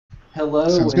Hello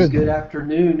Sounds and good. good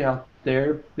afternoon out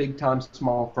there, big time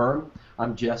small firm.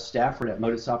 I'm Jeff Stafford at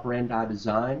Modus Operandi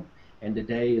Design, and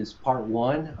today is part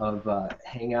one of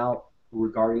Hangout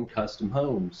regarding custom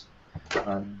homes.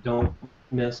 Don't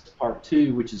miss part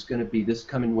two, which is going to be this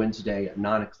coming Wednesday at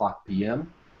 9 o'clock p.m.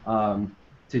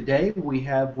 Today we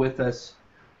have with us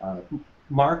uh,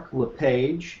 Mark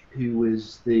LePage, who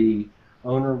is the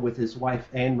owner with his wife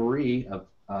Anne Marie of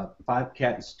Five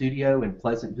Cat Studio in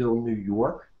Pleasantville, New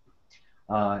York,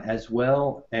 as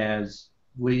well as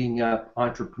leading up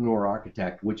Entrepreneur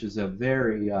Architect, which is a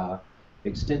very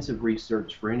extensive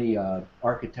research for any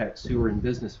architects who are in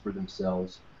business for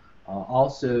themselves.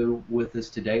 Also with us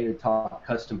today to talk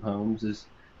custom homes is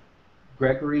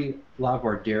Gregory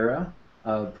Vardera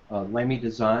of Lamy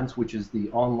Designs, which is the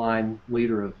online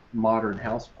leader of modern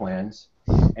house plans,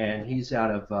 and he's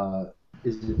out of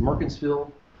is it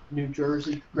Merkinsville, New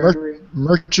Jersey, Mer- Gregory?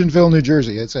 Merchantville, New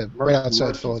Jersey. It's right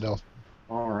outside Merkinsville. Philadelphia.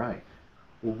 All right.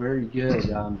 Well, very good.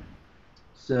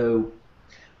 So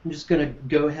I'm just going to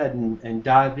go ahead and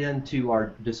dive into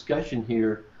our discussion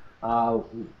here. Uh,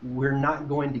 we're not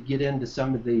going to get into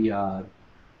some of the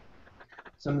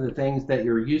things that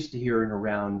you're used to hearing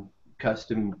around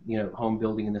custom, home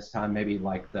building in this time, maybe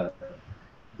like the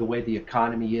way the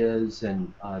economy is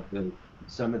and the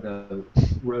some of the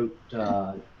rote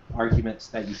arguments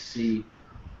that you see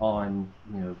on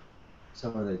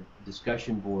some of the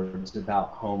discussion boards about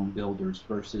home builders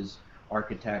versus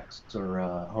architects or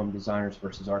home designers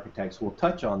versus architects. We'll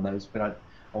touch on those, but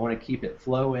I want to keep it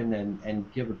flowing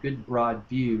and give a good broad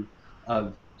view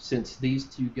of, since these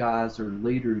two guys are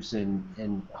leaders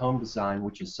in home design,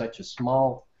 which is such a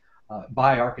small,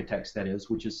 by architects that is,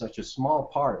 which is such a small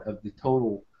part of the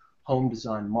total home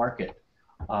design market.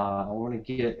 I want to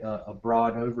get a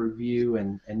broad overview,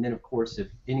 and then of course if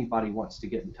anybody wants to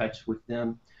get in touch with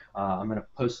them, I'm going to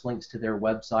post links to their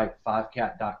website,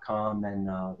 fivecat.com and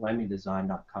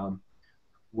lamydesign.com,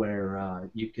 where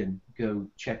you can go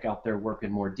check out their work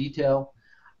in more detail.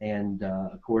 And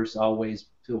of course, always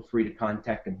feel free to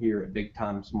contact them here at Big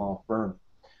Time Small Firm.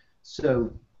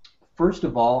 So, first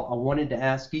of all, I wanted to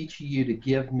ask each of you to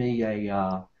give me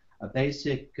a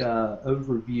basic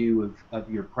overview of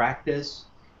your practice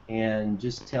and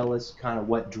just tell us kind of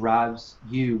what drives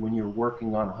you when you're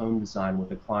working on a home design with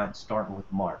a client, starting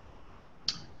with Mark.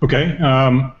 Okay.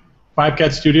 Five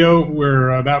Cat Studio, we're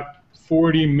about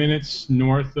 40 minutes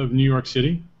north of New York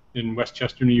City in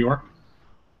Westchester, New York.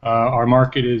 Our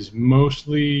market is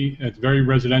mostly, it's very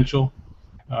residential,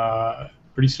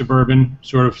 pretty suburban,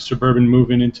 sort of suburban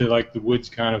moving into like the woods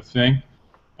kind of thing.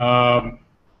 Um,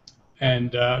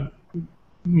 and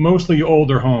Mostly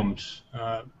older homes,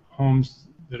 homes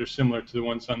that are similar to the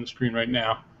ones on the screen right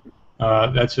now.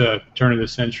 That's a turn of the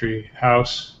century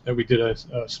house that we did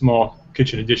a small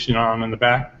kitchen addition on in the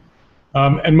back.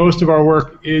 And most of our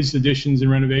work is additions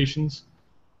and renovations.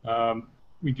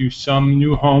 We do some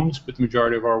new homes, but the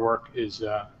majority of our work is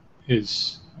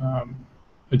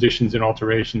additions and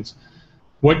alterations.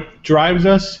 What drives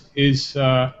us is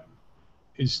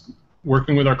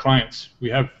working with our clients.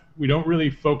 We don't really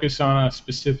focus on a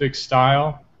specific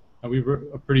style. We have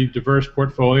a pretty diverse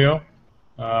portfolio,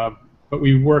 but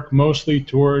we work mostly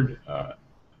toward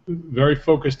very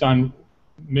focused on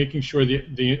making sure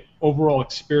the overall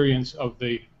experience of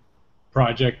the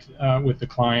project with the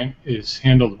client is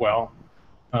handled well.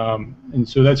 And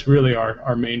so that's really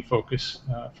our main focus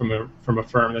from a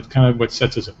firm. That's kind of what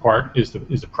sets us apart is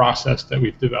the process that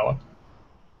we've developed.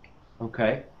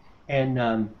 Okay. And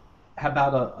how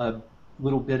about a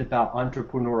little bit about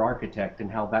Entrepreneur Architect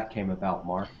and how that came about,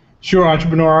 Mark? Sure,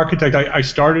 Entrepreneur Architect. I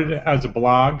started as a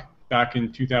blog back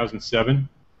in 2007,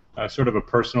 sort of a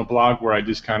personal blog where I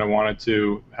just kind of wanted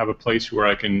to have a place where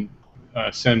I can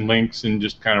send links and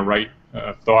just kind of write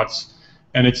thoughts.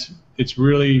 And it's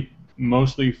really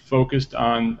mostly focused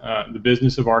on the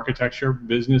business of architecture.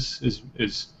 Business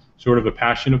is sort of a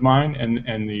passion of mine,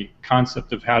 and the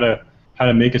concept of how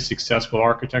to make a successful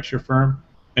architecture firm.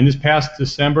 And this past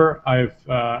December, I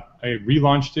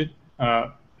relaunched it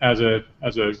as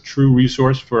a true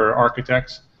resource for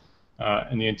architects,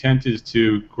 and the intent is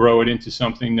to grow it into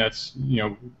something that's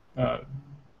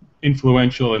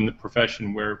influential in the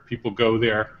profession, where people go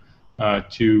there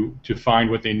to find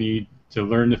what they need, to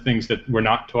learn the things that were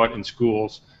not taught in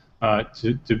schools,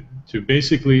 to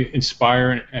basically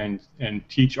inspire and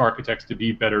teach architects to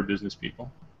be better business people.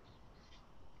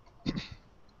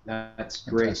 That's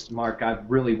great, Fantastic. Mark. I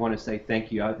really want to say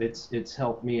thank you. It's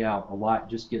helped me out a lot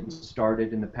just getting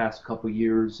started in the past couple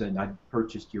years, and I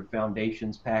purchased your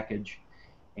foundations package,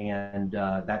 and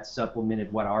that supplemented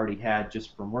what I already had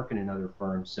just from working in other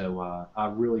firms. So I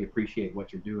really appreciate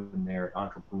what you're doing there at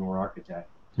Entrepreneur Architect.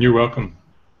 You're welcome.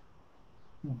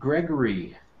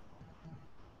 Gregory.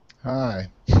 Hi.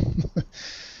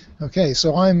 Okay,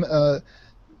 so I'm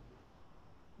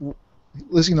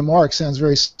listening to Mark sounds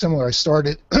very similar. I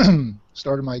started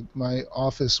my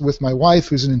office with my wife,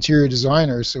 who's an interior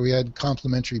designer, so we had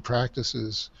complementary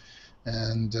practices,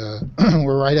 and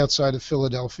we're right outside of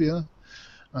Philadelphia.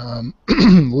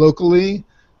 Locally,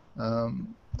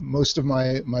 most of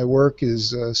my work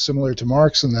is similar to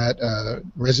Mark's in that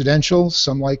residential,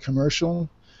 some light commercial.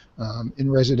 In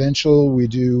residential, we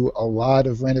do a lot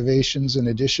of renovations and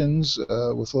additions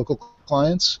with local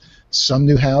clients, some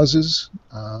new houses,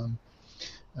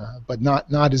 but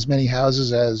not as many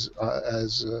houses as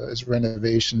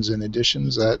renovations and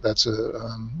additions. That's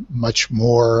much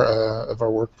more of our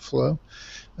workflow.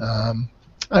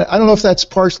 I don't know if that's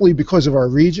partially because of our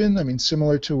region. I mean,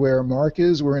 similar to where Mark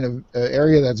is, we're in an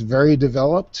area that's very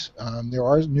developed. There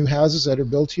are new houses that are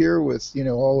built here with,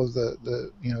 all of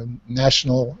the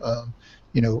national,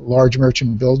 large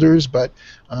merchant builders, but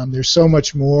there's so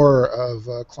much more of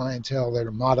clientele that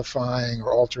are modifying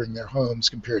or altering their homes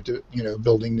compared to,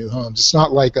 building new homes. It's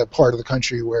not like a part of the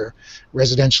country where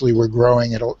residentially we're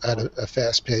growing at a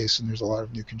fast pace and there's a lot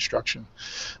of new construction.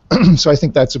 So I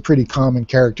think that's a pretty common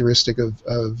characteristic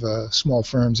of small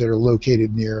firms that are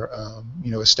located near,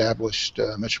 established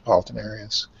metropolitan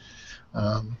areas.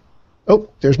 Oh,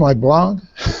 there's my blog.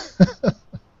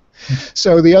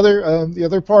 So the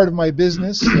other part of my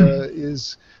business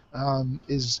is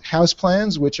house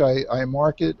plans, which I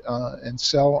market and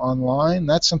sell online.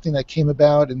 That's something that came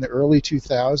about in the early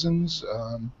 2000s.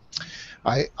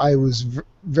 I was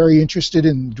very interested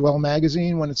in Dwell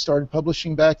magazine when it started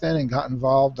publishing back then, and got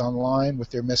involved online with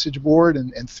their message board,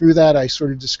 and through that I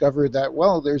sort of discovered that,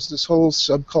 well, there's this whole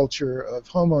subculture of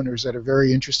homeowners that are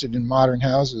very interested in modern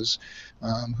houses,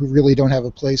 who really don't have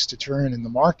a place to turn in the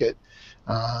market.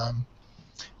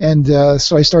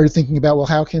 So I started thinking about, well,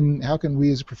 how can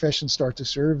we as a profession start to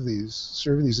serve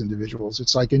these individuals?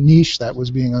 It's like a niche that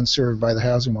was being unserved by the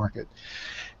housing market.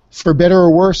 For better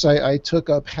or worse, I took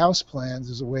up house plans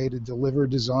as a way to deliver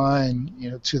design,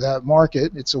 to that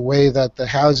market. It's a way that the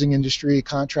housing industry,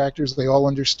 contractors, they all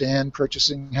understand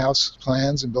purchasing house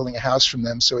plans and building a house from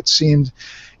them. So it seemed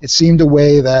a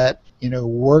way that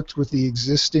worked with the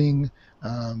existing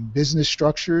business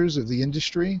structures of the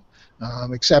industry.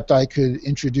 Except I could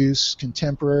introduce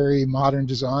contemporary, modern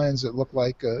designs that look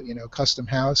like a custom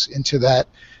house into that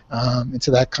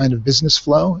kind of business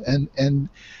flow, and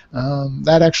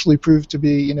that actually proved to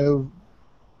be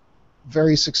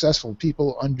very successful.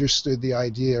 People understood the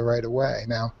idea right away.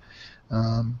 Now,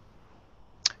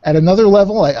 at another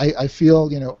level, I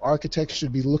feel architects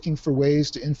should be looking for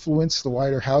ways to influence the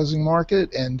wider housing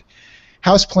market, and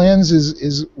house plans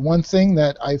is one thing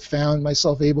that I've found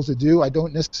myself able to do. I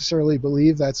don't necessarily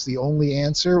believe that's the only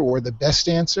answer or the best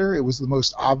answer. It was the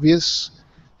most obvious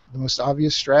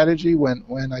strategy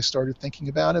when I started thinking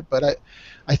about it. But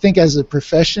I think as a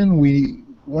profession,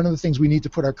 one of the things we need to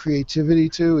put our creativity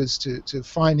to is to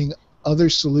finding other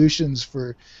solutions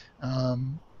for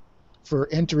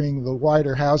entering the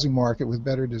wider housing market with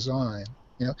better design.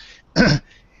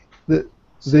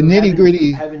 The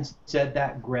nitty-gritty. Having said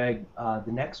that, Greg,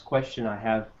 the next question I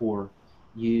have for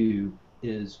you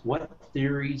is, what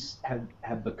theories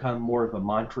have become more of a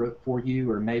mantra for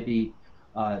you, or maybe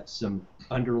some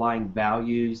underlying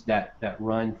values that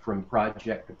run from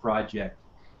project to project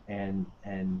and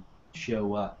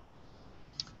show up?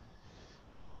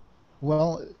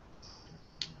 Well,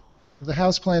 the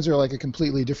house plans are like a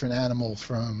completely different animal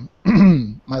from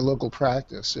my local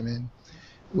practice. I mean,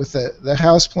 with the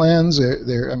house plans,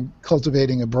 I'm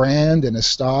cultivating a brand and a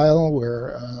style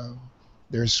where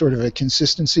there's sort of a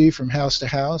consistency from house to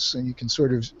house, and you can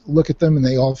sort of look at them and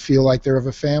they all feel like they're of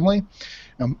a family.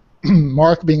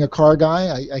 Mark, being a car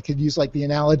guy, I could use like the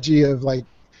analogy of, like,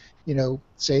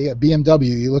 say a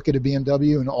BMW. You look at a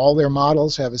BMW and all their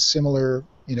models have a similar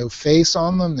face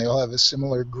on them. They all have a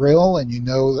similar grille, and you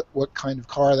know what kind of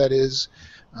car that is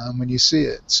when you see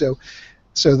it.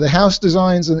 So the house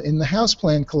designs in the house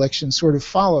plan collection sort of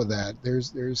follow that.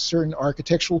 There's certain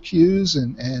architectural cues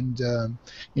and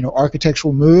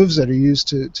architectural moves that are used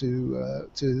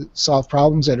to solve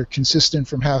problems that are consistent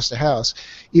from house to house,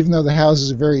 even though the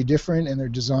houses are very different and they're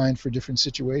designed for different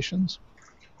situations.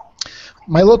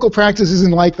 My local practice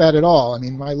isn't like that at all. I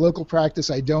mean, my local practice,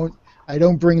 I don't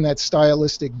bring that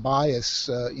stylistic bias,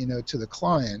 to the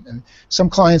client. And some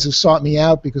clients have sought me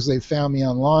out because they found me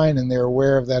online and they're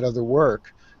aware of that other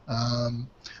work.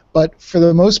 But for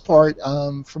the most part,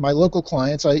 for my local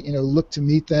clients, I look to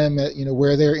meet them at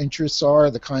where their interests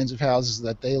are, the kinds of houses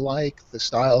that they like, the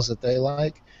styles that they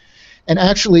like, and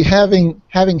actually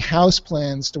having house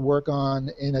plans to work on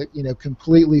in a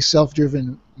completely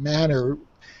self-driven manner. I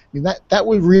mean, that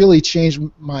would really change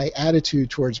my attitude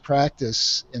towards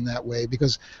practice in that way,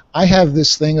 because I have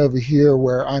this thing over here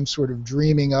where I'm sort of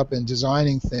dreaming up and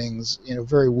designing things,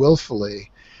 very willfully,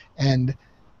 and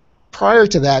prior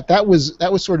to that, that was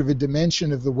sort of a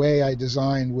dimension of the way I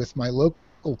designed with my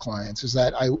local clients, is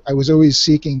that I was always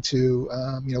seeking to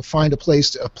find a place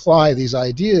to apply these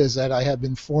ideas that I had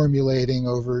been formulating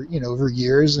over over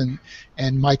years, and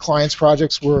my clients'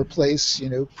 projects were a place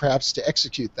perhaps to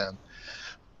execute them.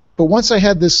 But once I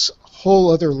had this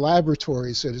whole other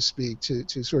laboratory, so to speak,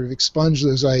 to sort of expunge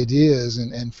those ideas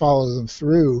and follow them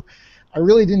through, I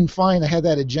really didn't find I had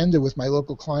that agenda with my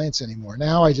local clients anymore.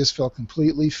 Now I just felt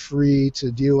completely free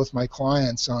to deal with my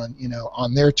clients on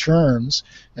on their terms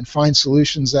and find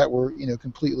solutions that were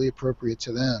completely appropriate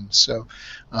to them. So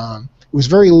it was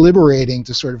very liberating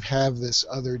to sort of have this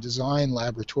other design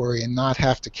laboratory and not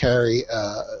have to carry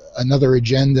another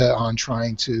agenda on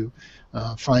trying to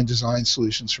find design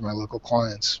solutions for my local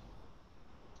clients.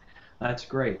 That's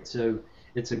great. So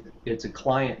it's a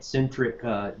client-centric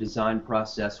design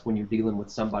process when you're dealing with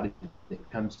somebody that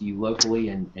comes to you locally,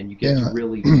 and you get to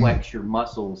really flex your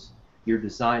muscles, your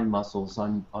design muscles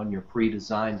on your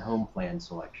pre-designed home plan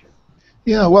selection.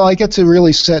 Yeah, well, I get to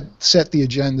really set the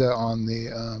agenda on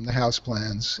the house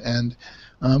plans, and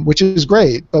which is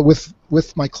great. But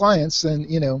with my clients, then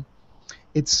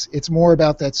it's more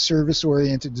about that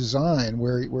service-oriented design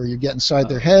where you get inside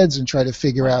their heads and try to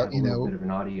figure out a little bit of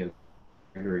an audio.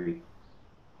 Gregory.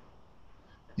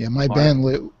 Yeah, my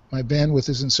bandwidth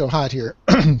isn't so hot here.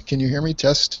 Can you hear me?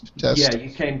 Test. Yeah, you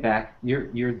came back.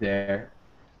 You're there.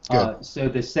 Good. So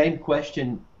the same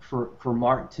question for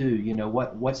Mark too.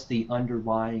 What's the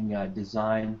underlying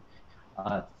design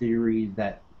theory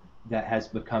that has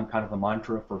become kind of a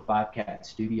mantra for Five Cat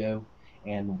Studio,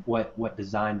 and what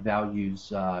design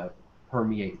values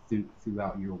permeate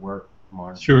throughout your work,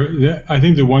 Mark? Sure. I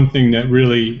think the one thing that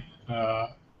really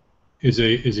is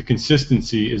a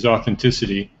consistency is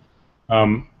authenticity.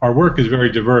 Our work is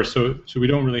very diverse, so we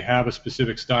don't really have a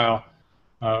specific style.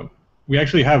 We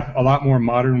actually have a lot more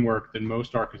modern work than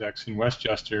most architects in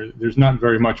Westchester. There's not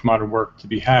very much modern work to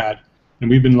be had, and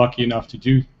we've been lucky enough to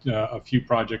do a few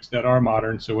projects that are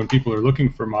modern, so when people are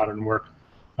looking for modern work,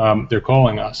 they're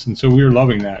calling us, and so we're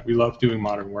loving that. We love doing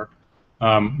modern work.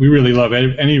 We really love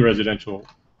any residential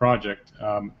project.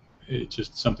 It's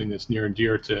just something that's near and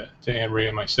dear to Anne Marie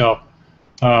and myself.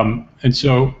 And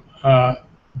so,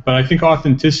 but I think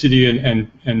authenticity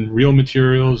and real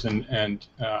materials and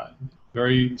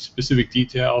very specific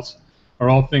details are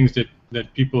all things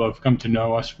that people have come to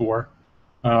know us for.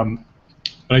 But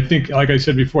I think, like I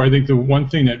said before, I think the one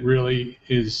thing that really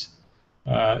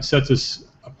sets us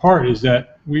apart is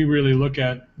that we really look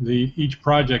at each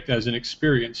project as an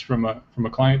experience from a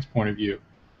client's point of view.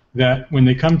 That when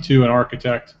they come to an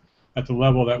architect at the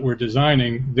level that we're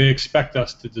designing, they expect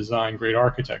us to design great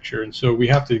architecture, and so we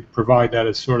have to provide that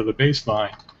as sort of the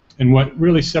baseline. And what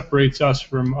really separates us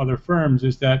from other firms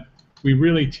is that we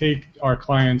really take our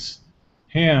clients'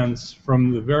 hands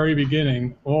from the very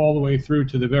beginning all the way through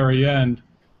to the very end,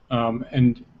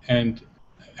 and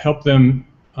help them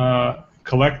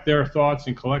collect their thoughts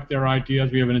and collect their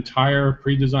ideas. We have an entire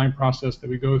pre-design process that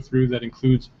we go through that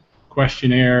includes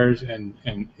questionnaires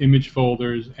and image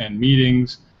folders and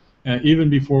meetings. Even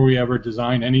before we ever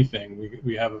design anything,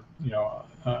 we have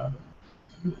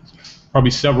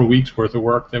probably several weeks worth of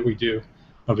work that we do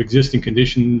of existing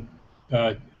condition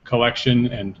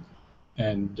collection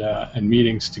and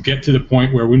meetings to get to the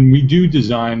point where when we do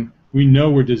design, we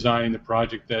know we're designing the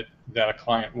project that a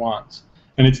client wants.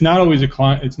 And it's not always a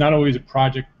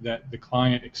project that the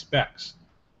client expects,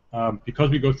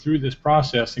 because we go through this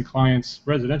process, and clients,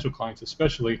 residential clients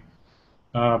especially,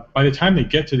 by the time they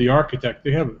get to the architect,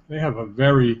 they have a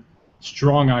very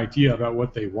strong idea about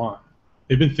what they want.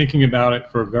 They've been thinking about it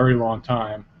for a very long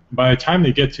time. By the time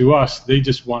they get to us, they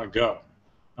just want to go.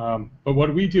 But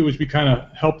what we do is we kind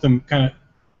of help them kind of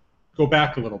go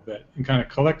back a little bit and kind of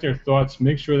collect their thoughts,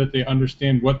 make sure that they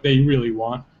understand what they really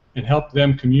want, and help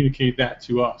them communicate that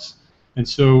to us. And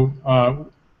so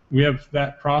we have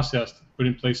that process put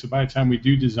in place, so by the time we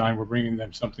do design, we're bringing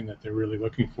them something that they're really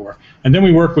looking for. And then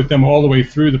we work with them all the way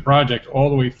through the project, all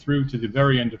the way through to the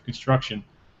very end of construction,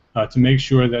 to make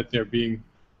sure that they're being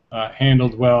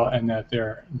handled well and that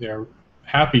they're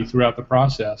happy throughout the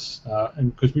process.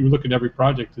 And because we look at every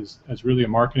project as really a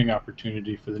marketing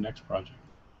opportunity for the next project.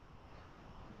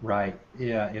 Right.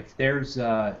 Yeah. If there's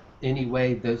any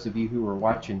way those of you who are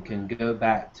watching can go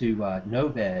back to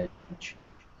NoVeg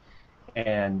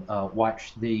and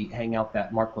watch the hangout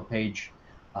that Mark LePage,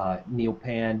 Neil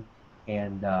Pan,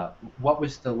 and what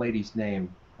was the lady's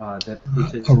name that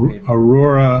participated?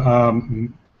 Aurora,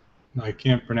 I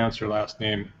can't pronounce her last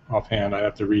name offhand. I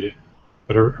have to read it.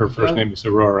 But her first name is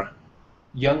Aurora.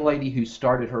 Young lady who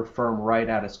started her firm right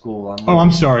out of school.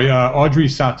 I'm sorry, Audrey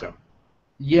Sato.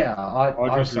 Yeah,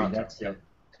 Audrey, Sato. that's it.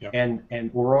 Yep.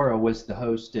 And Aurora was the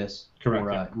hostess. Correct,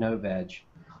 for yeah. NoVeg.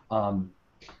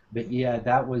 But yeah,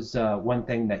 that was one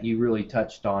thing that you really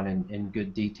touched on in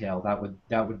good detail.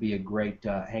 That would be a great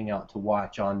hangout to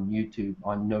watch on YouTube,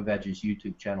 on NoVeg's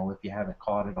YouTube channel if you haven't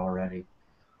caught it already.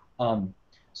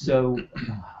 So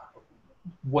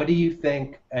what do you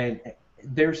think? And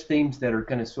there's themes that are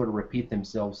going to sort of repeat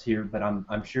themselves here, but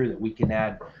I'm sure that we can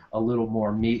add a little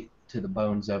more meat to the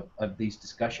bones of these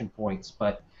discussion points.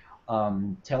 But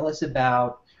tell us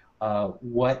about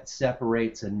what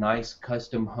separates a nice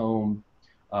custom home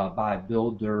by a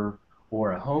builder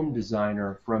or a home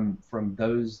designer from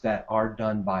those that are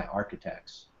done by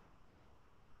architects.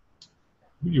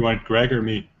 You want Greg or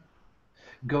me?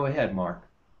 Go ahead, Mark.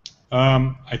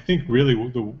 I think really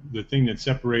the thing that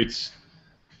separates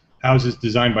houses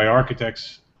designed by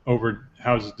architects over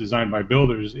houses designed by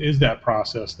builders is that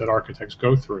process that architects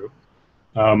go through.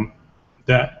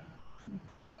 That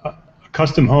a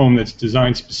custom home that's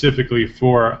designed specifically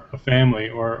for a family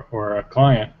or a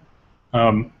client,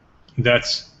 that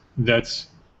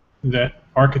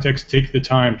architects take the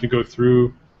time to go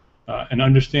through and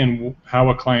understand how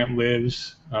a client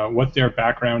lives, what their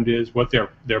background is, what their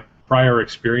prior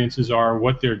experiences are,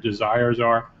 what their desires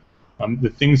are, the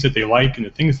things that they like and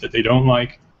the things that they don't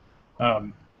like.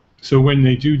 So when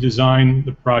they do design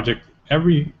the project,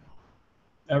 every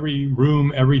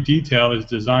room, every detail is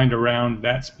designed around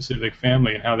that specific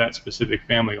family and how that specific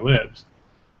family lives.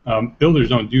 Builders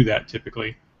don't do that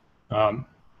typically.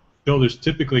 Builders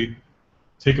typically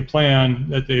take a plan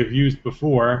that they have used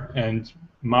before and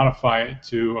modify it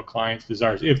to a client's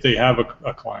desires, if they have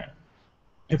a client.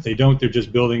 If they don't, they're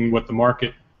just building what the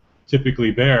market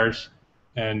typically bears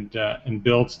and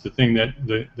builds the thing that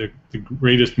the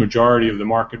greatest majority of the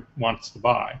market wants to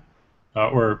buy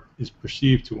or is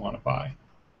perceived to want to buy.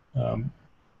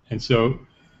 And so,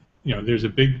 there's a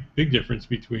big difference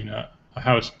between a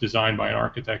house designed by an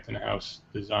architect and a house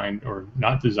designed or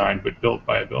not designed but built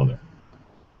by a builder.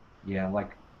 Yeah,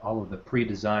 like all of the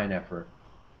pre-design effort.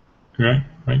 Right.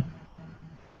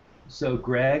 So,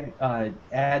 Greg,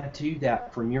 add to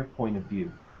that from your point of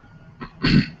view.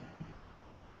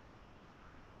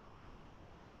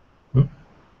 I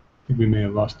think we may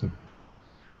have lost him.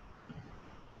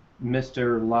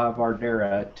 Mr.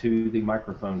 Vardera, to the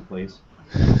microphone, please.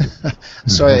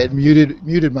 Sorry, I had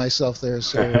muted myself there,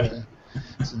 so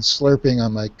it's slurping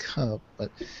on my cup.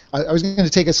 But I was going to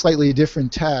take a slightly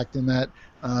different tact in that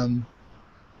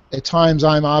at times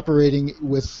I'm operating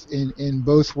in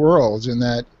both worlds. In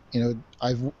that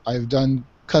I've done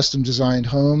custom designed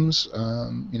homes,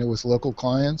 with local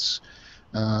clients,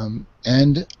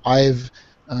 and I've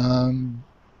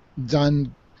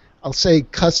done, I'll say,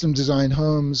 custom designed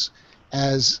homes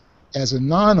as a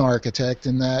non-architect,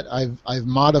 in that I've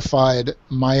modified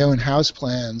my own house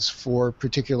plans for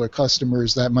particular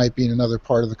customers that might be in another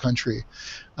part of the country.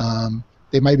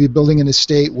 They might be building an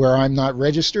estate where I'm not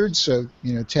registered, so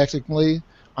technically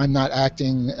I'm not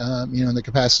acting in the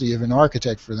capacity of an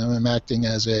architect for them. I'm acting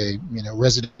as a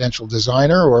residential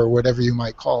designer or whatever you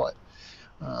might call it.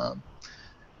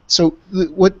 So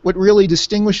what really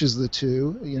distinguishes the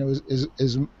two,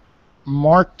 is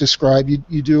Mark described.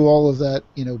 You do all of that,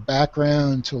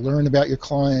 background to learn about your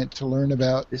client, to learn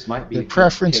about this might be their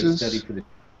preferences. Case study for the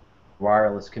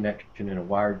wireless connection and a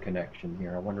wired connection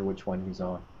here. I wonder which one he's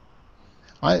on.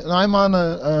 I'm on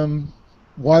a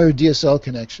wired DSL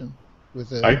connection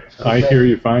with a. I hear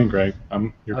you fine, Greg.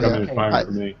 You're coming in fine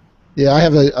for me. Yeah, I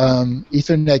have a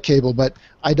Ethernet cable, but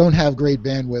I don't have great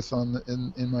bandwidth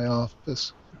in my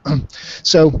office.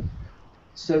 So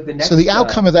the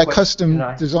outcome of that custom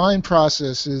design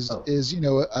process is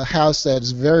a house that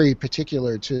is very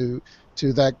particular to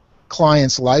that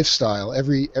client's lifestyle.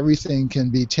 Everything can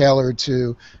be tailored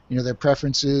to their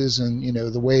preferences and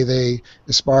the way they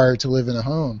aspire to live in a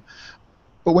home.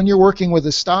 But when you're working with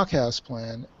a stock house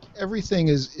plan, everything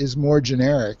is more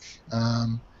generic.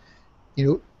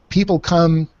 People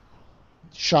come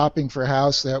shopping for a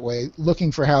house that way,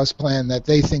 looking for a house plan that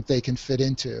they think they can fit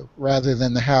into, rather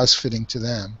than the house fitting to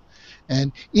them.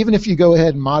 And even if you go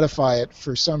ahead and modify it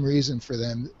for some reason for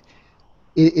them,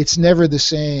 it's never the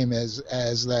same as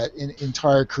that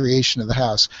entire creation of the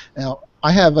house. Now,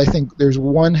 I think there's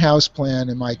one house plan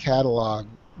in my catalog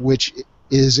which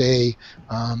is a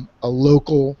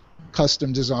local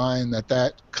custom design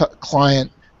that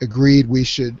client agreed we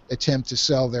should attempt to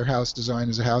sell their house design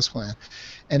as a house plan.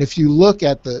 And if you look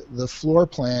at the floor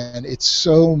plan, it's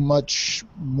so much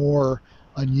more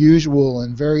unusual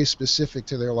and very specific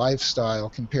to their lifestyle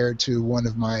compared to one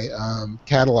of my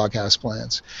catalog house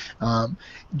plans.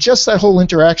 Just that whole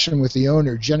interaction with the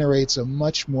owner generates a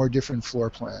much more different floor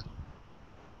plan.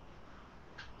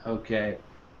 Okay,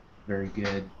 very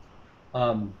good.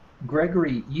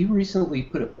 Gregory, you recently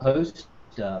put a post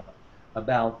up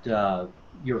about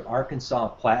your Arkansas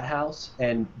plat house,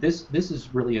 and this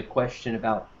is really a question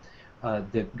about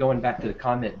going back to the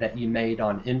comment that you made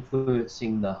on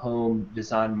influencing the home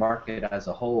design market as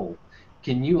a whole.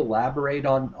 Can you elaborate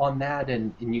on that?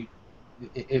 And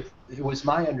if it was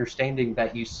my understanding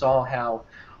that you saw how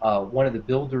one of the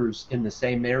builders in the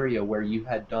same area where you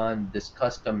had done this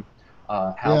custom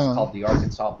house Yeah. called the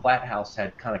Arkansas Plat House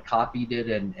had kind of copied it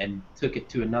and took it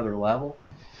to another level?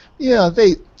 Yeah,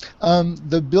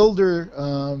 the builder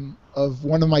of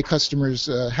one of my customers'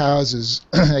 houses,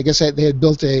 I guess they had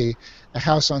built a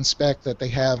house on spec that they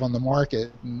have on the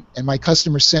market, and my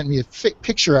customer sent me a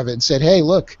picture of it and said, "Hey,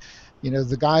 look,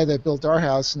 the guy that built our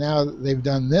house, now they've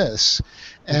done this,"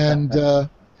 and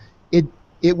it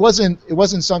it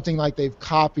wasn't something like they've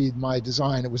copied my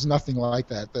design. It was nothing like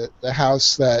that. The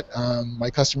house that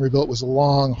my customer built was a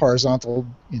long horizontal,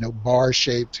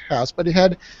 bar-shaped house, but it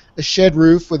had a shed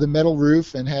roof with a metal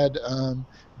roof and had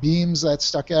beams that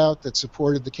stuck out that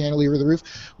supported the cantilever of the roof.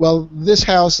 Well, this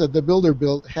house that the builder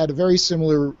built had a very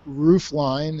similar roof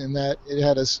line in that it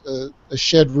had a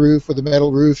shed roof with a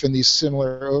metal roof and these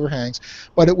similar overhangs,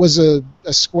 but it was a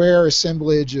square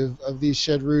assemblage of these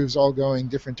shed roofs all going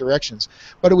different directions.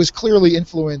 But it was clearly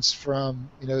influenced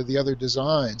from the other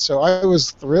design. So I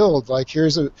was thrilled. Like,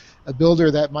 here's a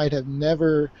builder that might have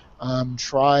never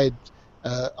tried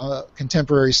a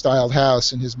contemporary styled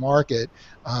house in his market.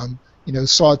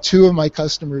 Saw two of my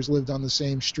customers lived on the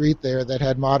same street there that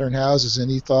had modern houses, and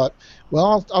he thought,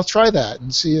 well, I'll try that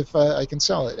and see if I can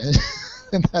sell it.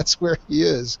 And that's where he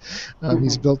is.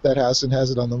 He's built that house and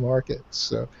has it on the market.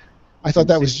 So I thought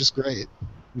that was just great.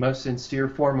 Most sincere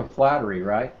form of flattery,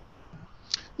 right?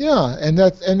 Yeah, and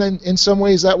then in some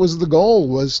ways that was the goal,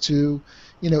 was to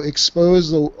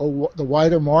expose the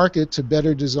wider market to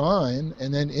better design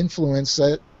and then influence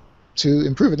that to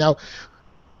improve it. Now,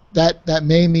 that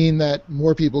may mean that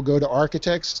more people go to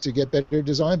architects to get better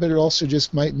design, but it also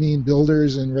just might mean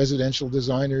builders and residential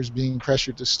designers being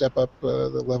pressured to step up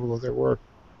the level of their work.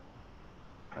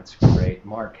 That's great.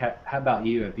 Mark, how about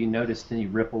you? Have you noticed any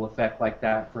ripple effect like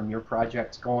that from your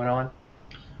projects going on?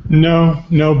 No,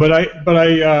 but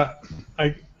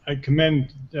I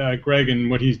commend Greg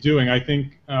and what he's doing. I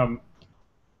think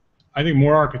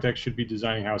more architects should be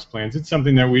designing house plans. It's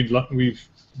something that we've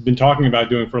been talking about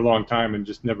doing for a long time and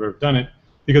just never have done it,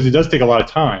 because it does take a lot of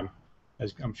time,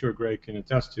 as I'm sure Greg can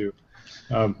attest to,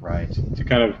 right, to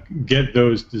kind of get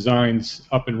those designs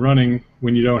up and running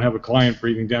when you don't have a client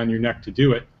breathing down your neck to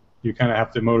do it. You kind of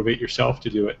have to motivate yourself to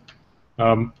do it.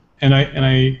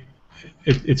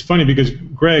 It's funny because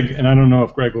Greg, and I don't know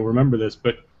if Greg will remember this,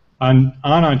 but on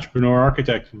Entrepreneur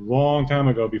Architect a long time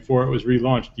ago, before it was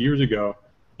relaunched years ago,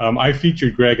 I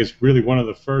featured Greg as really one of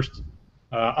the first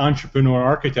entrepreneur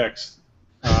architects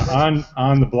on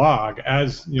the blog,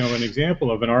 as an example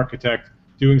of an architect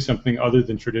doing something other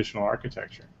than traditional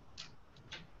architecture.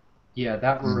 Yeah,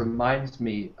 that reminds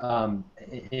me,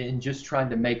 in just trying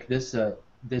to make this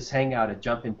hangout a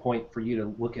jumping point for you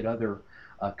to look at other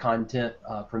content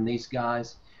from these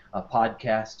guys,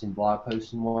 podcasts and blog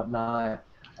posts and whatnot.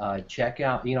 Check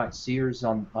out Enoch Sears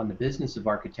on the business of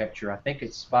architecture. I think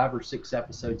it's 5 or 6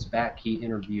 episodes back he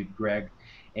interviewed Greg,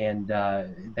 and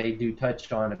they do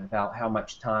touch on about how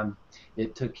much time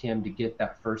it took him to get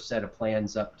that first set of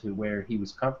plans up to where he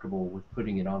was comfortable with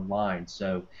putting it online.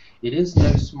 So it is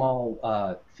no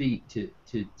small feat to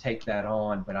take that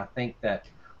on, but I think that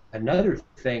another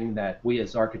thing that we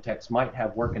as architects might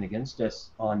have working against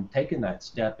us on taking that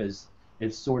step is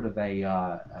sort of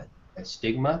a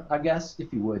stigma, I guess,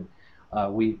 if you would.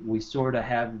 We sort of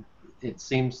have, it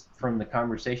seems from the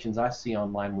conversations I see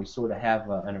online, we sort of have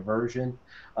an aversion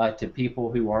to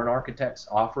people who aren't architects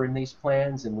offering these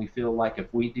plans, and we feel like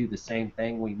if we do the same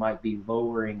thing, we might be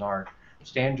lowering our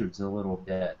standards a little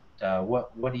bit.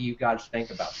 What do you guys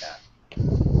think about that?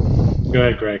 Go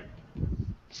ahead, Greg.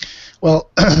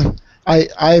 Well,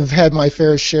 I've had my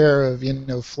fair share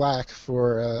of flack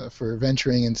for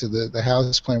venturing into the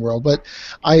house plan world, but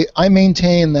I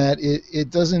maintain that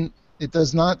it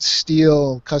does not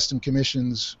steal custom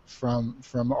commissions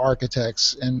from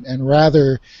architects, and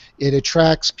rather it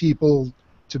attracts people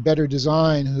to better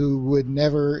design who would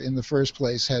never in the first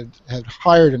place had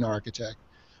hired an architect,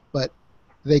 but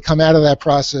they come out of that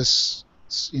process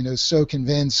so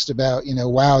convinced about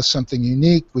wow, something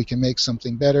unique, we can make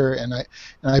something better, and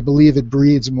I believe it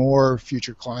breeds more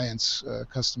future clients,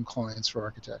 custom clients for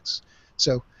architects.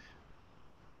 So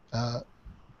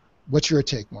what's your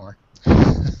take, Mark?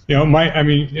 I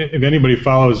mean, if anybody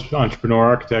follows Entrepreneur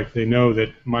Architect, they know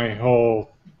that my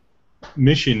whole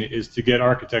mission is to get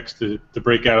architects to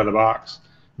break out of the box,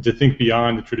 to think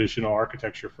beyond the traditional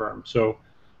architecture firm. So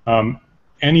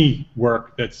any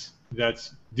work that's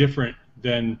different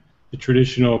than the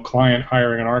traditional client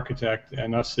hiring an architect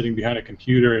and us sitting behind a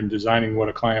computer and designing what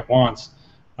a client wants,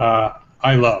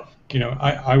 I love.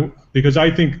 Because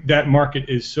I think that market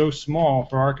is so small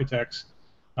for architects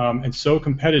and so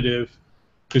competitive,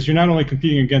 because you're not only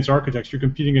competing against architects, you're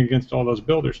competing against all those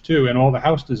builders too, and all the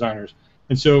house designers.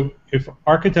 And so if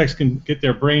architects can get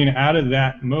their brain out of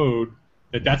that mode,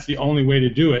 that's the only way to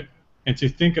do it, and to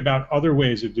think about other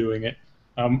ways of doing it,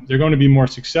 they're going to be more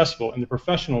successful, and the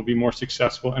profession will be more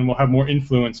successful, and will have more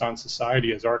influence on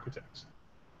society as architects.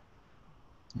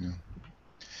 Yeah.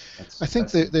 I think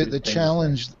the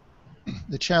challenge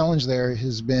there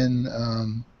has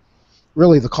been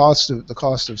really the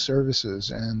cost of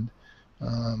services, and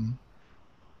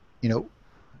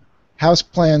house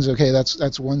plans. Okay,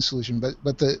 that's one solution,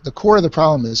 but the core of the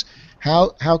problem is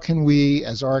how can we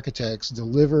as architects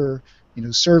deliver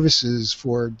services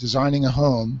for designing a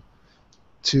home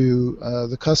to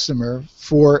the customer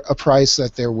for a price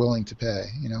that they're willing to pay.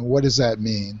 What does that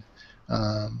mean?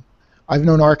 I've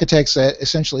known architects that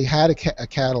essentially had a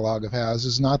catalog of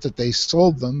houses, not that they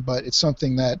sold them, but it's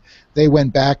something that they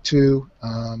went back to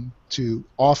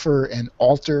offer and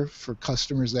alter for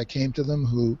customers that came to them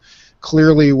who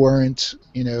clearly weren't,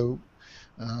 in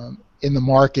the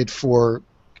market for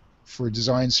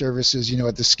design services,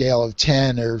 at the scale of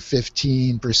 10 or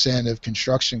 15% of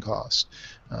construction costs.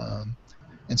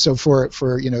 And so for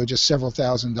just several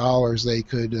 $1,000s, they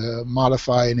could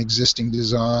modify an existing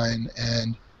design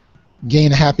and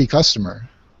gain a happy customer.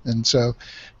 And so,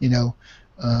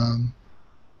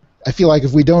 I feel like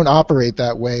if we don't operate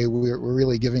that way, we're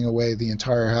really giving away the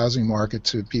entire housing market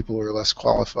to people who are less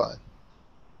qualified.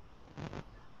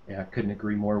 Yeah, I couldn't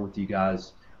agree more with you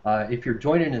guys. If you're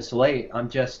joining us late, I'm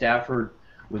Jeff Stafford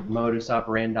with Modus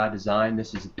Operandi Design.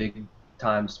 This is a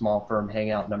big-time small firm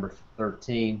hangout number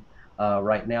 13.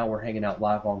 Right now we're hanging out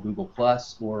live on Google+,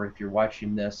 or if you're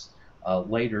watching this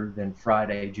later than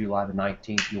Friday, July the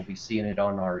 19th, you'll be seeing it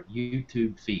on our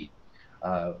YouTube feed.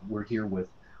 We're here with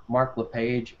Mark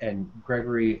LePage and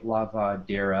Gregory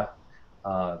Vardera,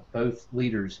 both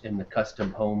leaders in the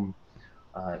custom home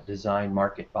design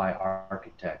market by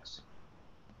architects.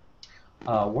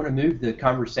 I want to move the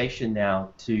conversation now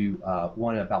to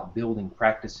one about building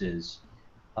practices.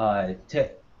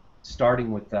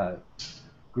 Starting with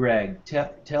Greg,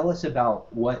 tell us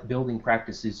about what building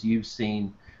practices you've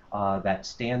seen that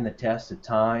stand the test of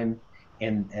time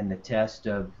and the test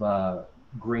of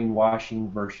greenwashing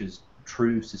versus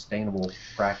true sustainable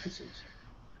practices.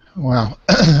 Wow.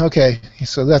 Okay,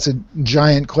 so that's a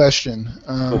giant question.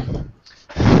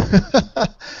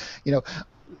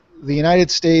 The United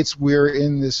States, we're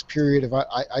in this period of,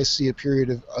 I see a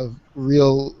period of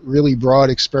really broad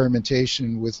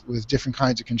experimentation with different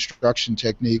kinds of construction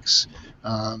techniques,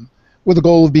 with the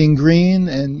goal of being green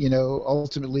and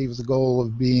ultimately with the goal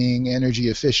of being energy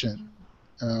efficient.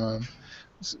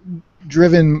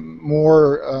 Driven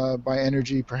more by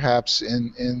energy perhaps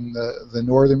in the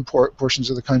northern portions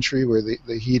of the country where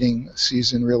the heating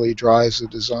season really drives the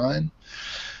design.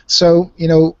 So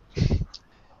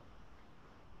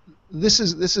this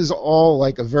is all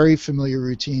like a very familiar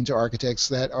routine to architects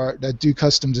that do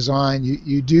custom design.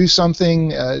 You do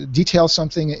something, detail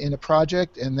something in a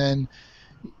project, and then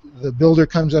the builder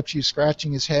comes up to you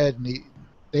scratching his head, and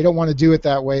they don't want to do it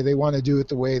that way. They want to do it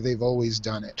the way they've always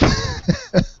done it.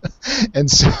 And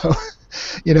so,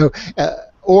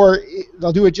 or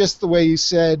they'll do it just the way you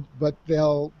said, but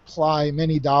they'll apply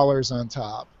many dollars on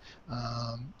top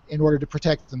in order to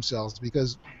protect themselves,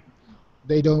 because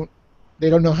they don't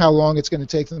know how long it's going to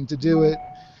take them to do it.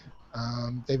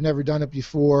 They've never done it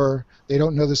before. They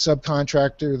don't know the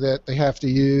subcontractor that they have to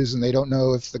use, and they don't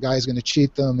know if the guy's going to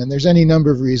cheat them. And there's any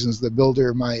number of reasons the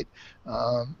builder might,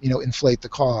 inflate the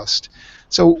cost.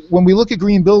 So when we look at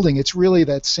green building, it's really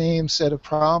that same set of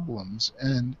problems.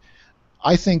 And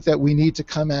I think that we need to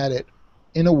come at it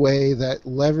in a way that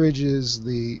leverages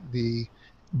the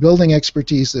building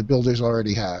expertise that builders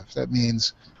already have. That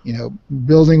means,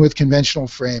 building with conventional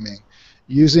framing,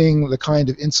 using the kind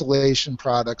of insulation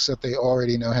products that they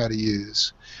already know how to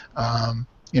use,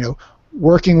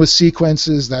 working with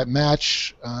sequences that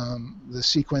match the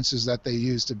sequences that they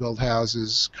use to build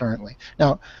houses currently.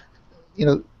 Now,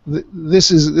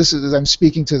 this is I'm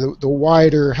speaking to the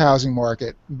wider housing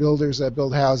market, builders that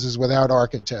build houses without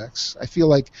architects. I feel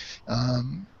like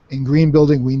in green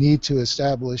building we need to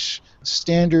establish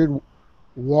standard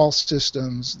wall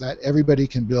systems that everybody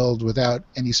can build without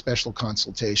any special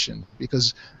consultation,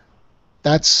 because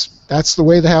that's the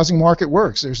way the housing market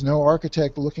works. There's no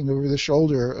architect looking over the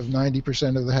shoulder of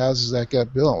 90% of the houses that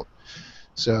get built.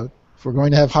 So if we're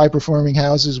going to have high-performing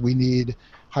houses, we need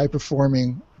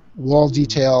high-performing wall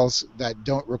details that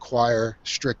don't require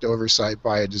strict oversight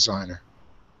by a designer.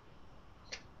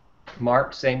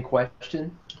 Mark, same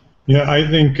question. Yeah, I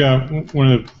think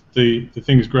one of the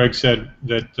things Greg said,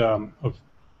 that of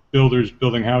builders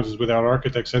building houses without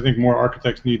architects, I think more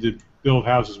architects need to build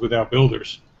houses without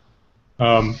builders.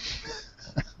 I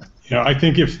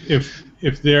think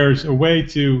if there's a way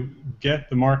to get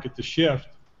the market to shift,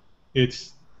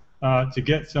 it's to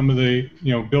get some of the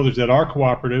builders that are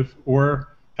cooperative, or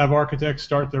have architects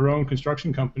start their own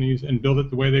construction companies and build it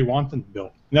the way they want them to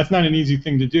build. And that's not an easy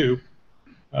thing to do.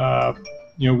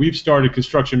 We've started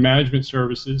construction management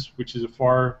services, which is a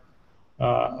far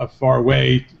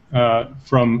way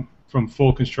from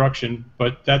full construction,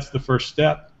 but that's the first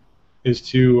step, is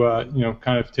to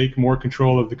kind of take more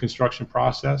control of the construction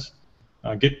process,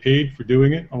 get paid for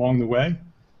doing it along the way,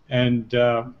 and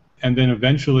then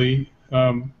eventually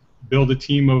build a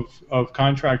team of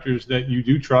contractors that you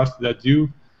do trust, that do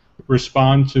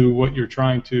respond to what you're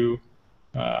trying to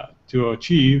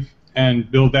achieve,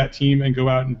 and build that team and go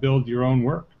out and build your own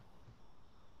work.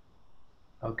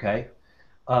 Okay.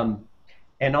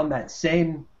 And on that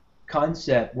same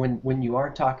concept, when you are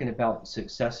talking about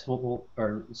successful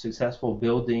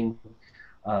building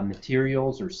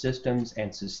materials or systems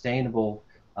and sustainable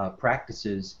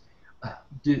practices,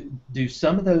 do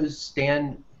some of those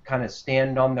stand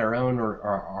on their own, or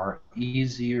are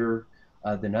easier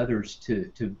than others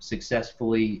to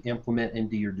successfully implement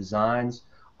into your designs?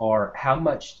 Or how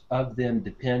much of them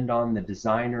depend on the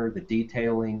designer, the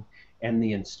detailing, and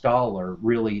the installer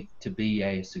really to be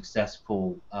a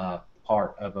successful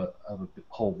part of a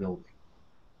whole building?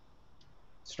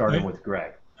 Starting with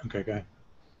Greg. Okay, go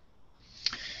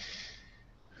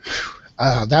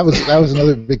ahead. That was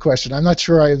another big question. I'm not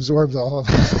sure I absorbed all of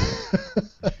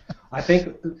that. I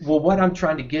think, well, what I'm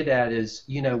trying to get at is,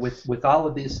 with all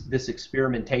of this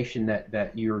experimentation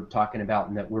that you're talking about,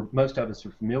 and that most of us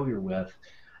are familiar with,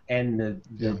 and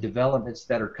the developments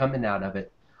that are coming out of it,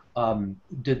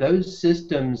 do those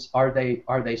systems, are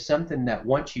they something that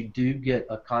once you do get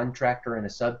a contractor and a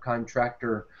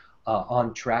subcontractor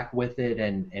on track with it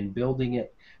and building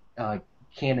it,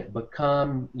 can it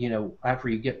become, after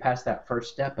you get past that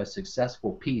first step, a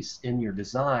successful piece in your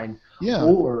design? Yeah.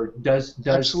 Or does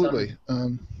absolutely.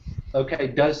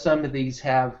 Does some of these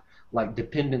have like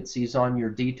dependencies on your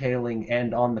detailing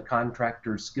and on the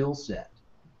contractor's skill set?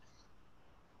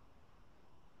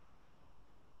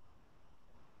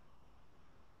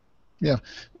 Yeah.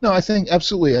 No, I think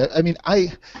absolutely. I mean,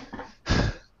 I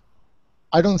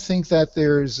don't think that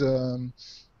there's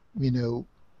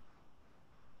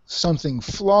something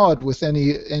flawed with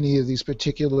any of these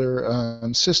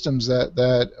particular systems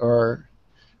that are,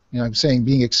 I'm saying,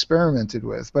 being experimented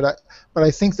with. But I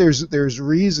think there's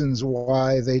reasons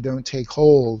why they don't take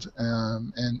hold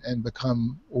and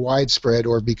become widespread,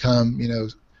 or become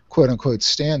quote unquote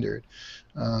standard.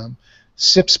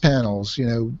 SIPS panels,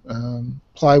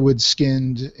 plywood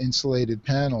skinned insulated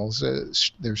panels.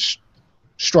 They're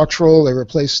structural. They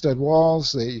replace stud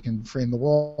walls. You can frame the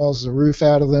walls, the roof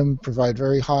out of them, provide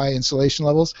very high insulation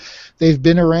levels. They've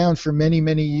been around for many,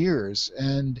 many years,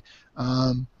 and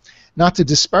not to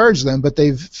disparage them, but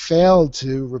they've failed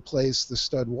to replace the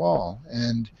stud wall.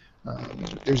 And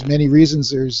there's many reasons.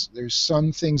 There's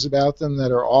some things about them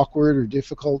that are awkward or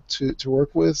difficult to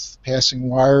work with. Passing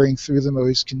wiring through them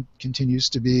always continues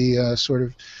to be sort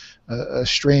of a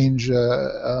strange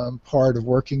part of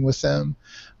working with them.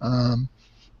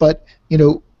 But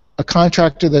a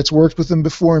contractor that's worked with them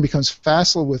before and becomes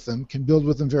facile with them can build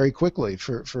with them very quickly.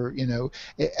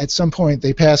 At some point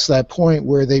they pass that point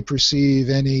where they perceive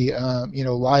any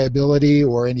liability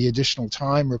or any additional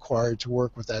time required to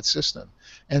work with that system.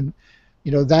 And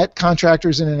that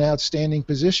contractor's in an outstanding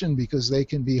position because they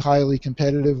can be highly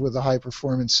competitive with a high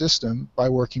performance system by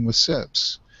working with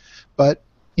SIPs. But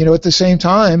at the same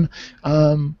time,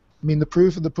 I mean, the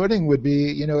proof of the pudding would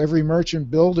be, every merchant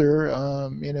builder,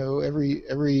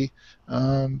 every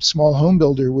small home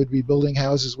builder would be building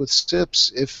houses with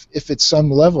SIPs if at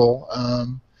some level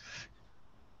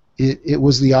it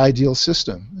was the ideal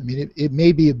system. I mean, it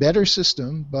may be a better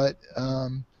system, but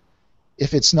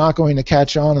if it's not going to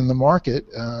catch on in the market,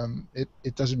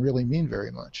 it doesn't really mean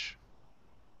very much.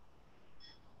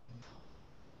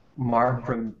 Mark,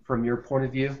 from your point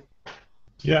of view?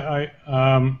 Yeah,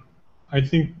 I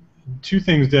think two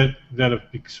things that have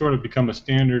sort of become a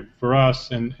standard for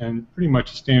us and pretty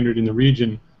much a standard in the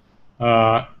region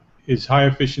is high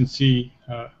efficiency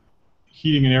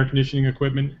heating and air conditioning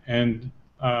equipment and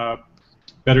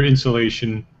better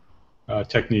insulation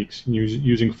techniques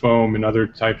using foam and other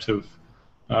types of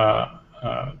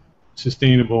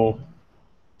sustainable,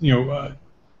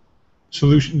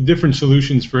 different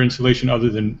solutions for insulation other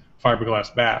than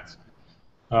fiberglass bats.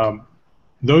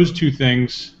 Those two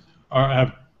things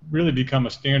have really become a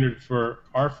standard for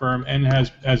our firm and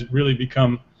has really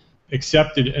become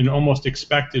accepted and almost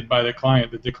expected by the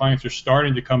client, that the clients are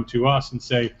starting to come to us and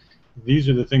say, these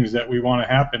are the things that we want to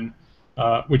happen,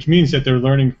 which means that they're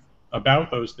learning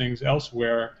about those things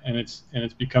elsewhere, and it's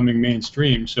becoming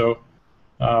mainstream. So,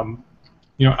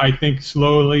 I think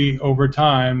slowly over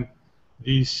time,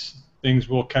 these things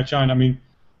will catch on. I mean,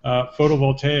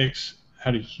 photovoltaics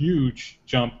had a huge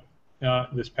jump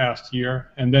this past year,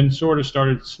 and then sort of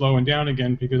started slowing down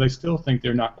again because I still think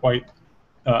they're not quite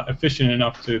efficient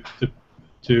enough to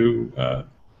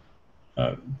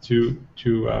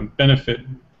benefit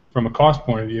from a cost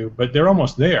point of view. But they're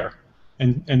almost there,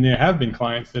 and there have been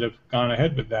clients that have gone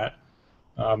ahead with that.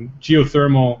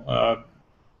 Geothermal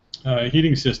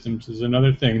heating systems is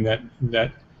another thing that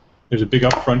there's a big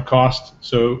upfront cost.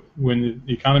 So when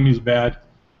the economy is bad,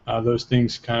 those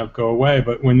things kind of go away.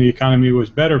 But when the economy was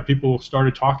better, people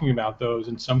started talking about those,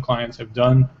 and some clients have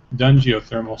done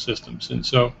geothermal systems. And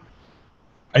so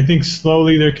I think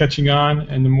slowly they're catching on,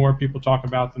 and the more people talk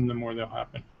about them, the more they'll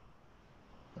happen.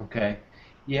 Okay.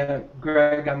 Yeah,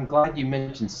 Greg, I'm glad you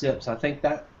mentioned SIPs. I think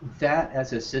that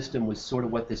as a system was sort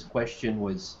of what this question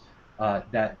was,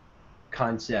 that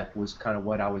concept was kind of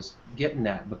what I was getting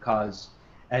at, because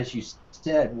as you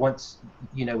said, once,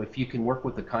 if you can work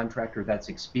with a contractor that's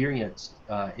experienced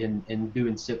in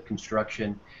doing SIP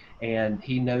construction, and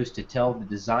he knows to tell the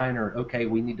designer, okay,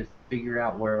 we need to figure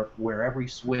out where every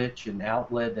switch and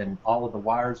outlet and all of the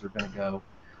wires are going to go,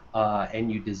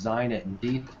 and you design it and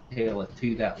detail it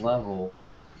to that level,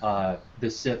 the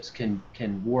SIPs can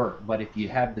work. But if you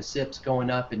have the SIPs going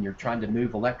up and you're trying to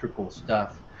move electrical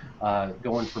stuff,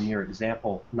 going from your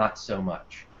example, not so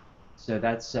much. So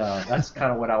that's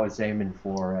kind of what I was aiming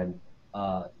for, and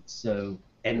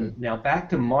now back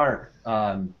to Mark.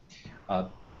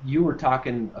 You were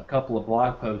talking a couple of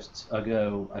blog posts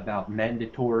ago about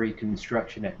mandatory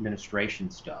construction administration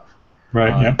stuff.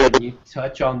 Right. Yeah. Can you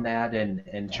touch on that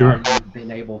and Sure. how you've been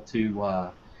able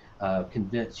to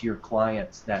convince your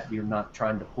clients that you're not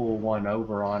trying to pull one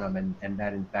over on them, and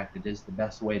that in fact it is the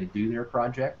best way to do their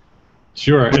project?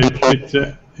 Sure.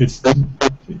 It's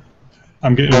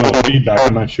I'm getting a little feedback.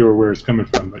 I'm not sure where it's coming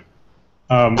from, but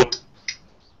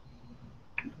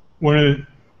one of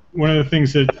the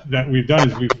things that we've done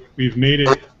is we've made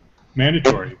it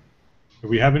mandatory.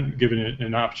 We haven't given it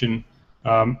an option,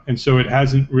 and so it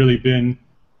hasn't really been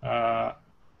an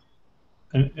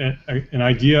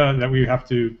idea that we have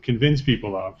to convince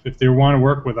people of. If they want to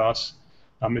work with us,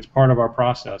 it's part of our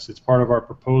process. It's part of our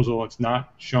proposal. It's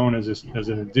not shown as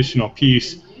an additional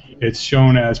piece. It's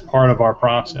shown as part of our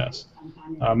process.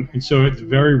 And so it's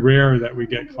very rare that we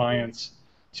get clients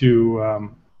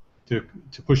to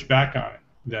push back on it.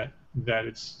 That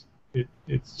it's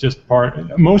just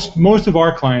part. Most of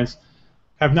our clients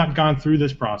have not gone through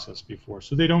this process before,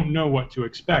 so they don't know what to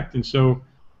expect. And so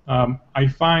I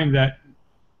find that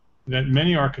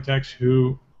many architects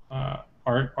who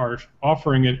are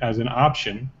offering it as an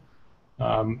option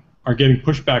are getting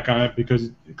pushback on it because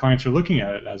clients are looking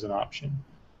at it as an option.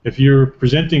 If you're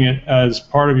presenting it as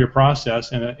part of your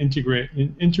process and an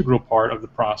integral part of the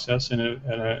process and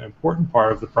an important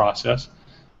part of the process,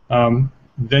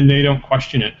 then they don't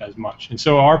question it as much. And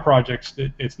so our projects,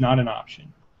 it's not an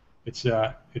option. It's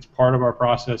part of our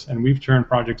process, and we've turned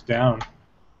projects down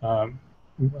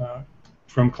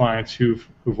from clients who've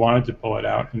wanted to pull it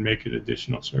out and make it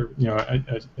additional as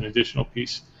an additional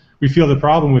piece. We feel the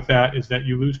problem with that is that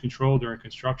you lose control during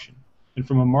construction, and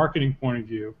from a marketing point of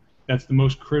view, that's the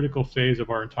most critical phase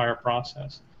of our entire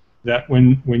process. That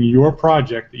when your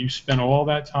project that you spent all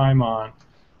that time on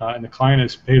and the client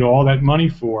has paid all that money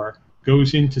for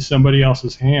goes into somebody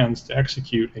else's hands to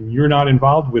execute, and you're not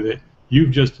involved with it, you've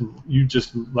just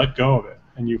let go of it,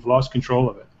 and you've lost control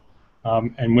of it.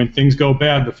 And when things go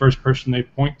bad, the first person they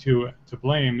point to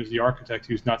blame is the architect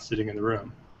who's not sitting in the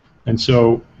room. And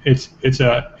so it's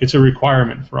a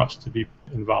requirement for us to be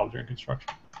involved during construction.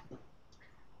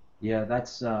 Yeah,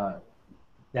 that's a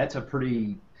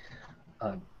pretty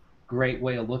great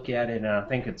way to look at it, and I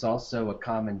think it's also a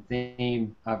common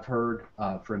theme I've heard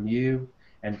from you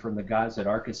and from the guys at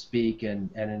ArchiSpeak,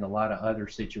 and in a lot of other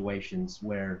situations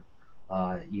where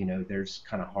you know, there's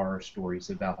kind of horror stories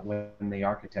about when the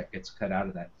architect gets cut out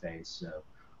of that phase.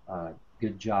 So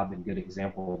good job and good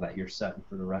example that you're setting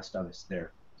for the rest of us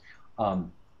there.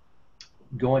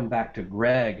 Going back to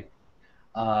Greg,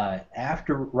 right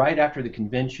after the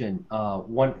convention,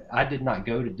 I did not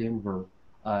go to Denver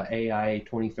AIA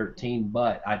 2013,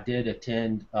 but I did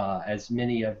attend as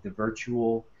many of the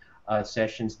virtual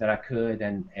sessions that I could,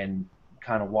 and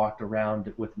kind of walked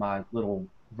around with my little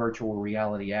virtual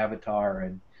reality avatar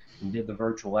and did the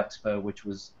virtual expo, which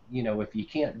was, you know, if you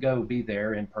can't go be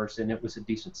there in person, it was a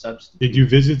decent substitute. Did you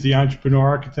visit the Entrepreneur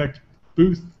Architect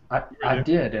booth? I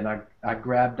did, and I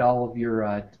grabbed all of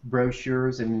your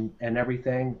brochures and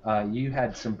everything. You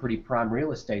had some pretty prime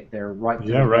real estate there, right?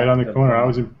 Yeah, right on the corner. I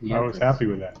was happy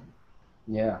with that.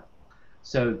 Yeah,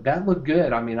 so that looked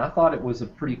good. I mean, I thought it was a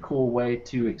pretty cool way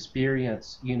to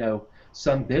experience, you know,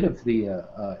 some bit of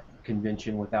the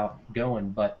convention without going.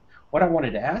 But what I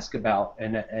wanted to ask about,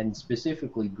 and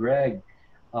specifically Greg,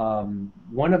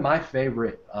 one of my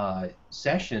favorite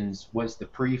sessions was the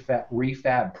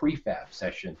prefab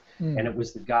session, and it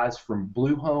was the guys from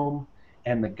Blue Home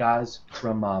and the guys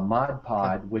from Mod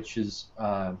Pod, which is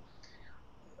a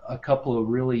couple of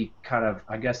really kind of,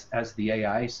 I guess, as the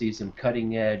AI sees them,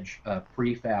 cutting edge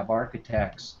prefab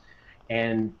architects.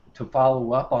 And to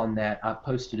follow up on that, I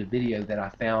posted a video that I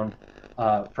found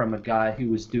from a guy who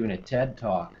was doing a TED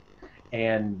Talk,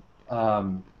 and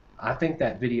I think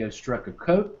that video struck a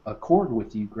chord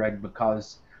with you, Greg,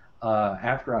 because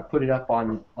after I put it up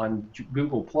on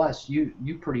Google Plus,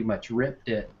 you pretty much ripped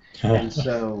it, and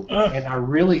so and I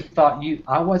really thought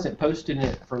I wasn't posting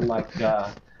it for like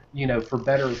you know, for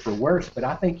better or for worse, but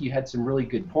I think you had some really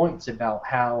good points about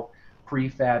how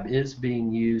prefab is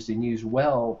being used and used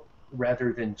well,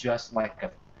 rather than just like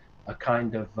a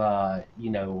kind of you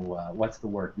know, what's the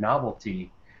word,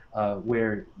 novelty.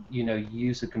 Where, you know, you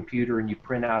use a computer and you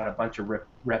print out a bunch of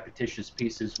repetitious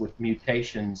pieces with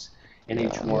mutations in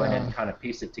each one and kind of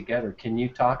piece it together. Can you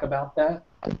talk about that?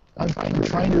 I'm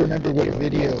trying to remember what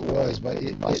video it was, but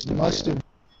it must have.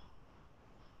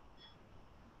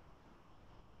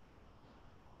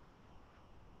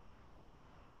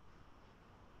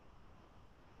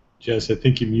 Jess, I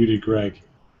think you muted Greg.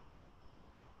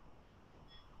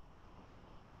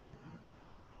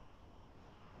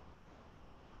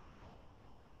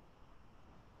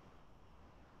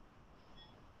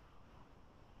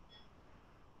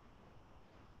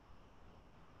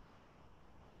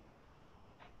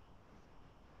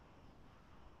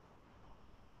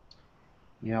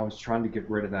 Yeah, I was trying to get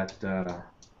rid of that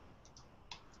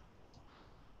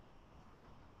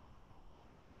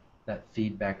that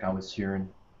feedback I was hearing.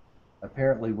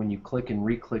 Apparently, when you click and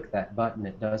re-click that button,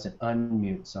 it doesn't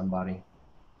unmute somebody.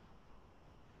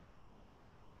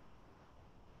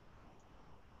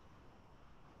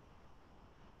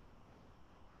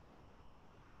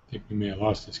 I think we may have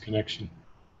lost his connection.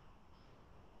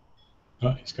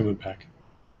 Oh, he's coming back.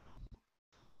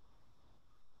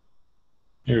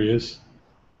 Here he is.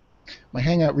 My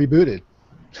Hangout rebooted.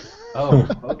 Oh,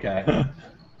 okay.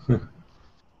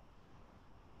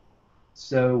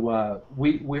 So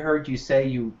we heard you say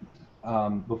you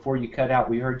before you cut out.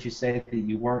 We heard you say that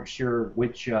you weren't sure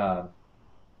which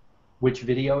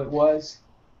video it was.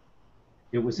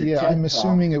 It was a TED I'm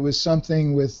assuming it was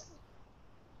something with.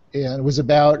 Yeah, it was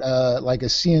about like a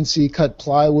CNC cut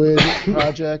plywood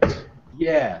project.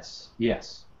 Yes.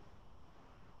 Yes.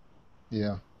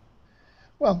 Yeah.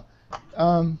 Well,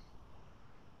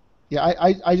 yeah,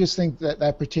 I just think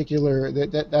that particular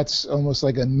that's almost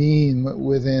like a meme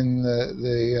within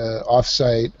the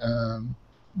offsite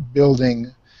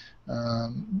building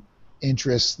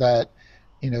interests, that,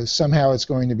 you know, somehow it's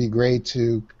going to be great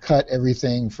to cut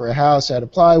everything for a house out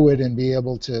of plywood and be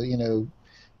able to, you know,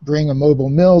 bring a mobile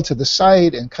mill to the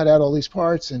site and cut out all these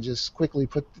parts and just quickly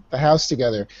put the house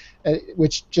together,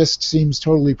 which just seems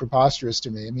totally preposterous to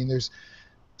me. I mean, there's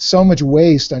so much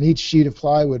waste on each sheet of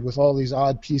plywood with all these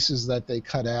odd pieces that they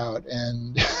cut out,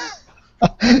 and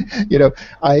you know,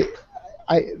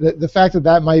 the fact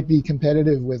that might be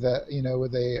competitive with a, you know,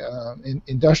 with a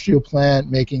industrial plant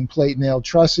making plate nail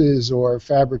trusses or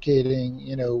fabricating,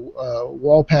 you know,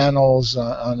 wall panels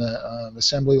on an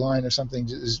assembly line or something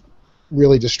is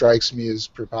really just strikes me as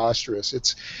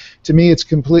preposterous. To me, it's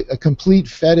a complete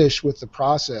fetish with the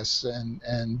process,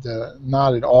 and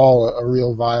not at all a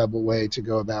real viable way to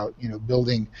go about,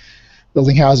 building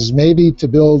houses. Maybe to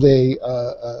build a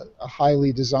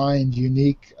highly designed,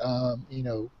 unique,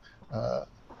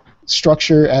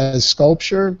 structure as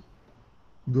sculpture,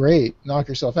 great, knock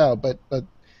yourself out. But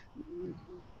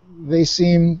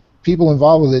people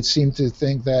involved with it seem to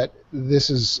think that this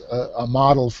is a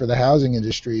model for the housing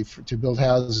industry to build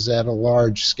houses at a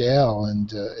large scale,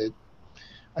 and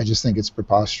I just think it's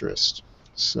preposterous.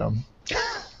 So,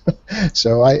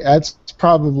 that's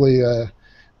probably.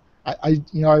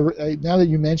 Now that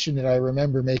you mentioned it, I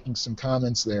remember making some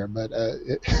comments there, but I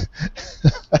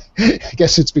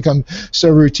guess it's become so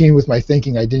routine with my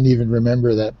thinking I didn't even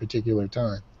remember that particular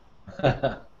time.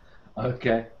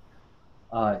 Okay.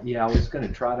 Yeah, I was going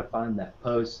to try to find that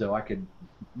post so I could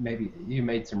maybe, you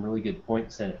made some really good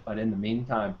points in it, but in the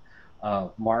meantime,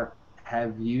 Mark,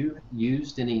 have you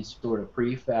used any sort of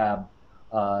prefab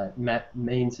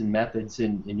means and methods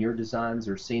in your designs,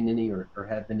 or seen any, or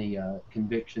have any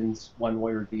convictions one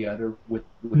way or the other with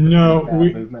the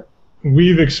prefab movement?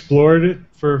 We've explored it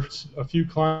for a few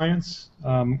clients.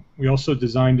 We also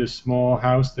designed a small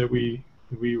house that we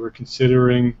were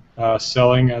considering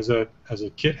selling as a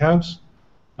kit house.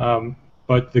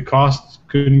 But the costs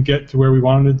couldn't get to where we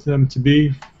wanted them to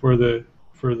be for the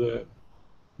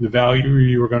value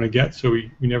you were going to get, so we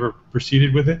never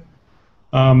proceeded with it.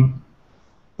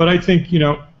 But I think,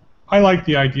 I like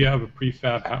the idea of a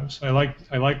prefab house. I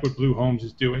like what Blue Homes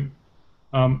is doing.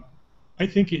 I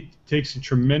think it takes a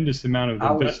tremendous amount of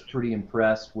investment. I was pretty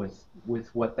impressed with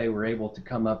what they were able to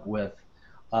come up with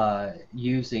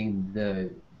using the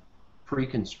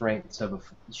pre-constraints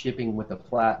of shipping with a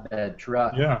flatbed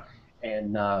truck. Yeah.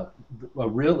 And a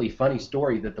really funny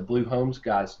story that the Blue Homes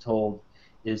guys told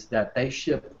is that they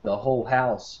shipped the whole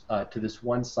house to this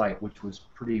one site, which was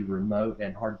pretty remote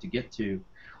and hard to get to,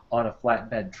 on a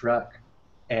flatbed truck.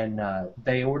 And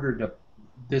they ordered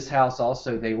this house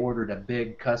also, they ordered a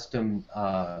big custom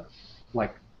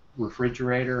like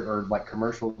refrigerator, or like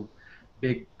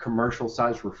big commercial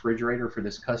size refrigerator for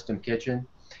this custom kitchen.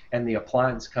 And the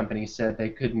appliance company said they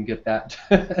couldn't get that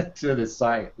to the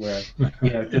site, where,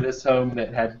 to this home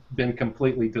that had been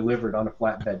completely delivered on a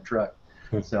flatbed truck.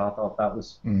 So I thought that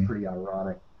was pretty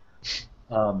ironic.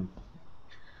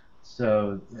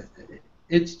 So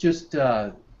it's just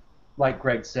like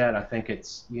Greg said. I think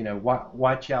it's,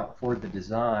 watch out for the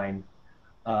design,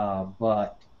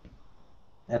 but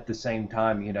at the same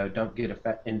time, don't get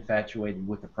infatuated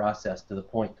with the process to the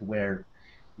point to where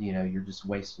you're just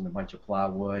wasting a bunch of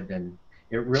plywood. And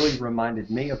it really reminded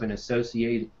me of an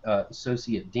associate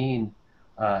dean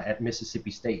at Mississippi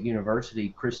State University,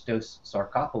 Christos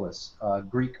Sarkopoulos, a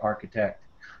Greek architect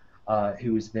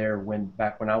who was there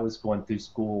back when I was going through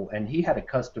school, and he had a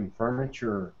custom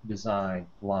furniture design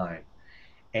line.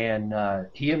 And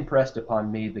he impressed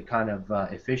upon me the kind of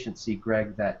efficiency,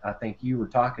 Greg, that I think you were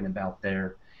talking about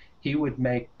there. He would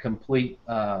make complete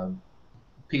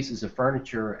pieces of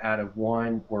furniture out of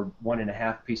 1 or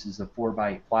 1.5 pieces of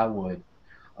 4x8 plywood.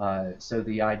 So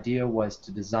the idea was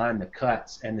to design the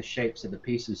cuts and the shapes of the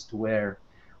pieces to where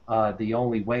the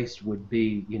only waste would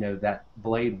be, that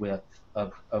blade width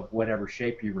of whatever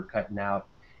shape you were cutting out,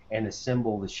 and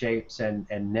assemble the shapes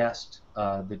and nest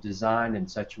the design in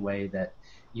such a way that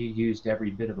you used every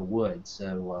bit of the wood.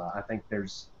 So I think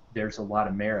there's a lot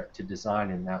of merit to design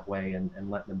in that way,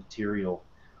 and let the material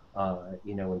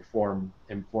inform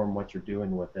what you're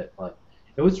doing with it. But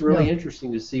it was really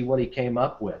interesting to see what he came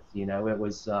up with. It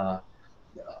was a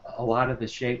lot of the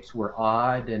shapes were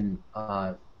odd and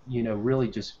really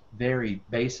just very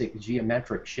basic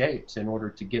geometric shapes in order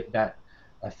to get that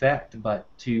effect. But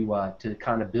to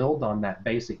kind of build on that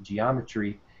basic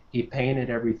geometry, he painted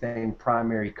everything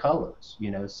primary colors.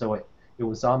 So it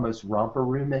was almost romper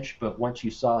roomish. But once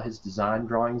you saw his design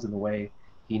drawings and the way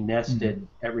he nested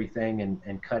everything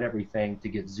and cut everything to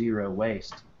get zero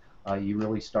waste, you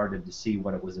really started to see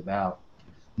what it was about.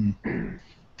 Well,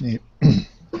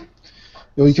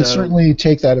 you can certainly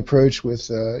take that approach with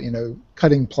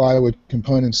cutting plywood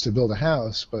components to build a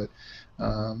house, but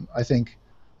I think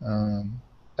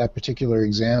that particular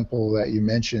example that you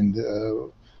mentioned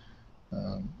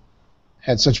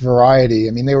had such variety.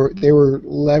 I mean, they were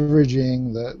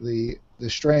leveraging the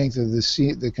strength of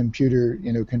the computer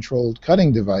controlled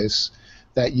cutting device,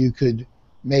 that you could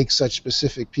make such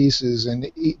specific pieces and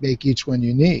make each one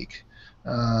unique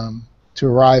to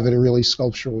arrive at a really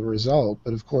sculptural result.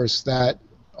 But of course, that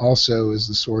also is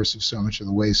the source of so much of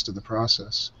the waste of the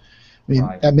process. I mean,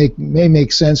 that may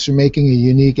make sense for making a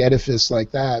unique edifice like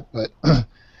that, but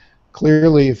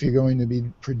clearly, if you're going to be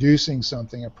producing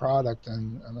something, a product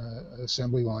on an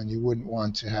assembly line, you wouldn't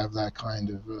want to have that kind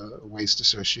of waste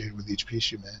associated with each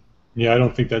piece you made. Yeah, I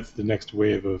don't think that's the next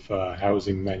wave of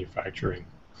housing manufacturing.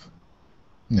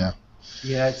 Yeah.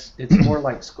 Yeah, it's more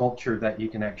like sculpture that you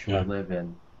can actually Yeah. live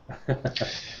in.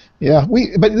 Yeah,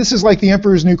 but this is like the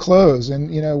emperor's new clothes, and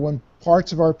when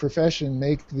parts of our profession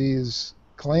make these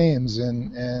claims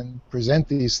and present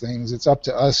these things, it's up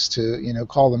to us to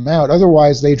call them out.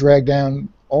 Otherwise, they drag down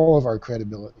all of our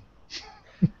credibility.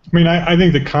 I mean, I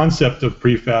think the concept of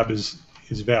prefab is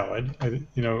valid.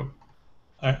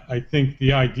 I think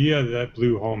the idea that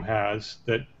Blue Home has,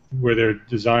 that where they're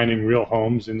designing real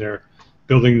homes and they're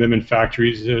building them in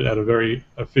factories at a very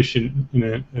efficient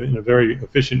in a very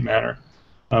efficient manner,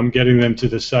 getting them to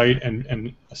the site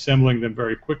and assembling them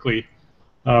very quickly.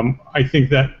 I think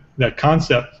that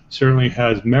concept certainly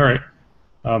has merit.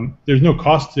 There's no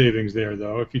cost savings there,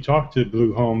 though. If you talk to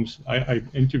Blue Homes, I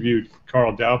interviewed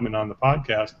Carl Dowdman on the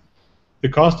podcast. The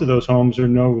cost of those homes are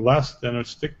no less than a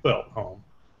stick-built home.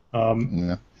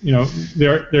 Yeah.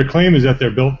 Their claim is that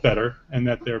they're built better and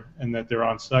that they're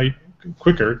on site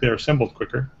quicker. They're assembled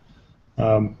quicker.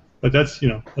 But that's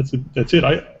it.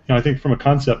 I think from a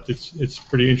concept, it's a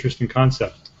pretty interesting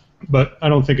concept. But I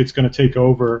don't think it's going to take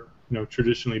over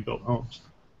traditionally built homes.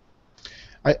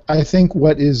 I think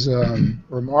what is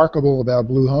remarkable about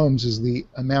Blue Homes is the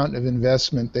amount of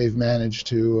investment they've managed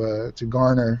to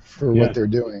garner for what they're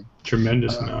doing.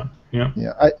 Tremendous amount. Yeah.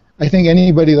 Yeah. I think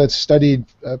anybody that's studied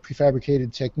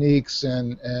prefabricated techniques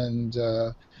and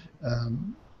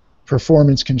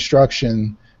performance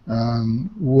construction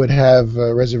would have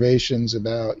reservations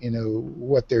about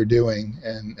what they're doing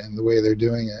and the way they're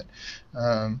doing it.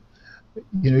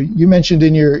 You mentioned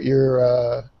in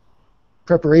your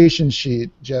preparation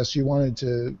sheet, Jess, you wanted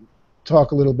to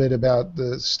talk a little bit about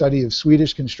the study of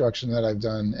Swedish construction that I've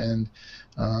done, and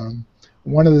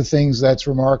one of the things that's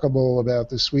remarkable about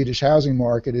the Swedish housing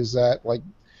market is that like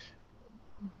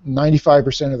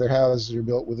 95% of their houses are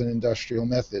built with an industrial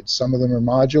method. Some of them are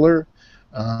modular,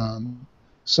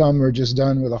 some are just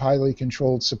done with a highly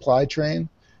controlled supply chain,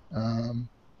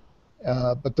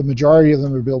 but the majority of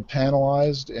them are built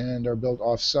panelized and are built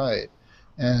off-site.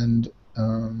 And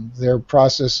their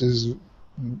process is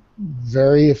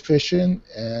very efficient,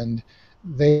 and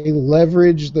they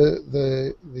leverage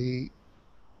the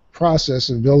process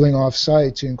of building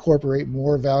off-site to incorporate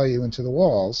more value into the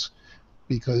walls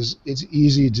because it's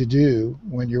easy to do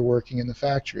when you're working in the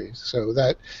factory. So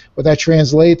what that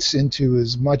translates into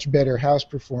is much better house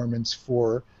performance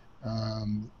for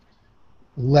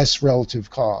less relative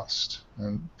cost.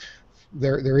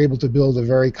 They're able to build a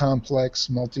very complex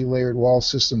multi-layered wall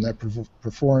system that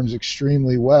performs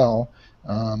extremely well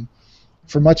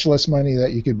for much less money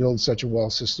that you could build such a wall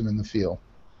system in the field.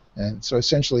 And so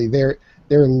essentially they're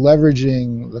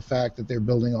leveraging the fact that they're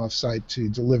building off-site to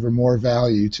deliver more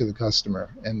value to the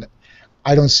customer. And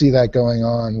I don't see that going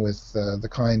on with the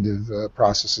kind of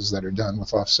processes that are done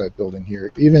with off-site building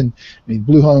here.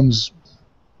 Blue Homes,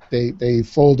 they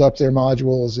fold up their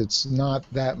modules. It's not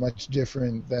that much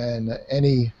different than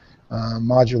any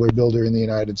modular builder in the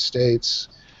United States.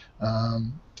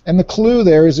 And the clue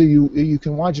there is that you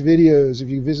can watch videos. If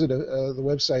you visit the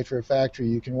website for a factory,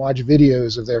 you can watch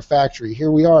videos of their factory.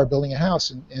 Here we are building a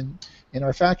house in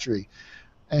our factory,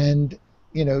 and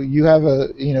you have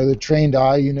the trained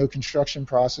eye, construction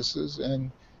processes,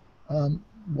 and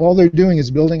all they're doing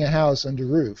is building a house under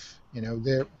roof.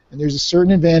 And there's a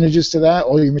certain advantages to that.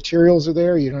 All your materials are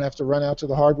there. You don't have to run out to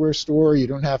the hardware store. You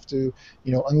don't have to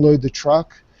unload the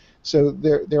truck. So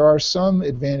there are some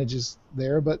advantages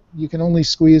there, but you can only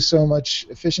squeeze so much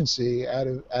efficiency out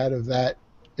of that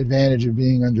advantage of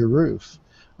being under roof.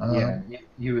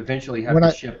 You eventually have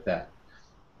to ship that.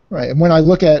 Right, and when I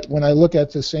look at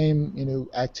the same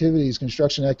activities,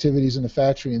 construction activities in the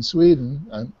factory in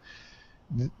Sweden,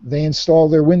 they install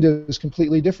their windows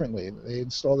completely differently. They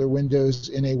install their windows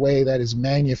in a way that is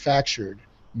manufactured.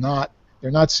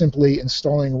 They're not simply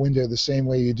installing a window the same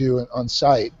way you do on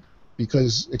site,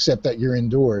 except that you're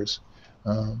indoors.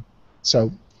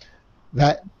 So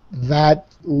that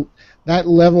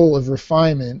level of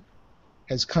refinement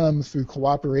has come through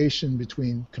cooperation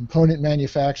between component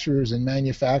manufacturers and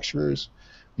manufacturers.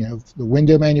 The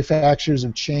window manufacturers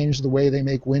have changed the way they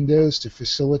make windows to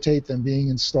facilitate them being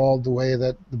installed the way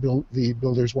that the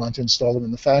builders want to install them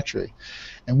in the factory.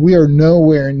 And we are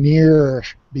nowhere near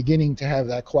beginning to have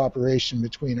that cooperation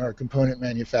between our component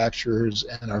manufacturers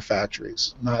and our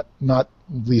factories. Not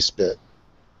least bit.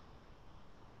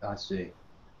 I see.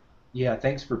 Yeah,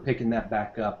 thanks for picking that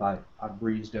back up. I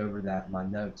breezed over that in my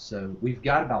notes. So we've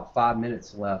got about 5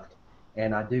 minutes left.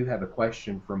 And I do have a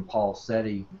question from Paul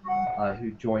Setti,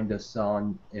 who joined us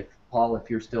on. If Paul, if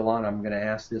you're still on, I'm going to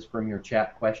ask this from your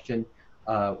chat question.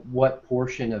 What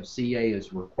portion of CA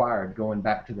is required, going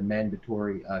back to the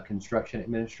mandatory construction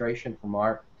administration from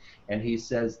Art? And he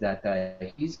says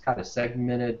that he's kind of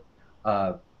segmented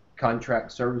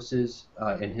contract services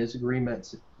in his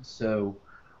agreements. So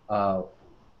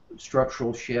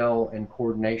structural shell and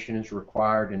coordination is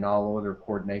required, and all other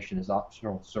coordination is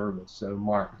optional service. So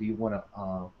Mark, do you want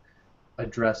to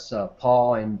address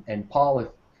Paul? And Paul, if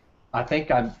I think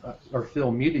or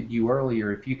Phil muted you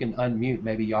earlier, if you can unmute,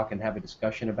 maybe y'all can have a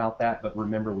discussion about that. But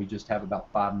remember, we just have about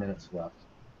 5 minutes left.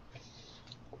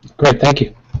 Great, thank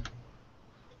you.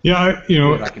 Yeah,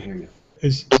 Good, I can hear you.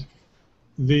 Is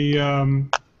the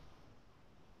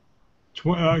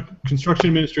construction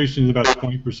administration is about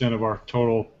 20% of our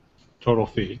total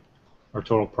fee, our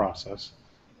total process.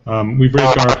 We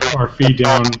break our fee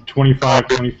down 25,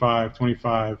 25,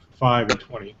 25, 5, and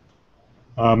 20.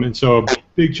 And so a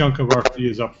big chunk of our fee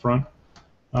is up front.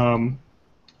 And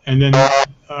then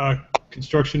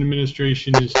construction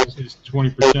administration is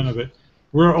 20% of it.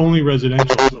 We're only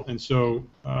residential, and so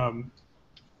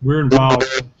we're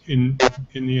involved in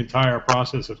the entire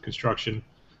process of construction.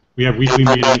 We have weekly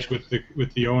meetings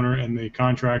with the owner and the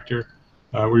contractor.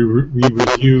 We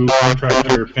review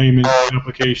contractor payment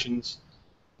applications.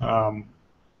 We're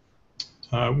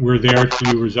there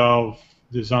to resolve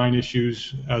design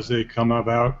issues as they come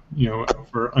about,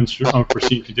 for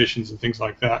unforeseen conditions and things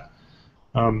like that.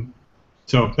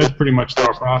 So that's pretty much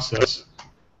our process.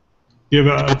 Do you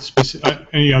have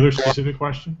any other specific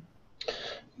question?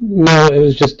 No, it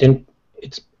was just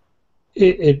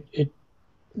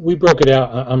we broke it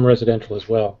out. I'm residential as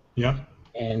well. Yeah.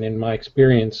 And in my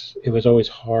experience, it was always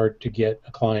hard to get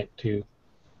a client to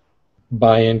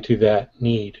buy into that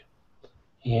need.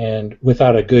 And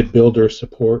without a good builder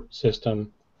support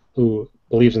system who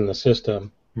believes in the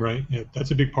system, right? Yeah,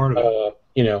 that's a big part of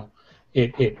it.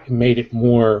 It made it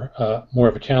more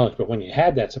of a challenge. But when you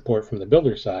had that support from the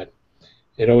builder side,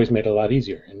 it always made it a lot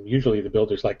easier. And usually the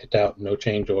builders like to tout no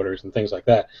change orders and things like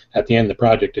that. At the end, the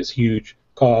project is huge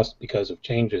cost because of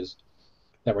changes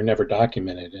that were never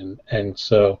documented. And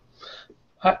so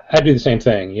I do the same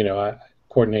thing. I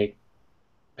coordinate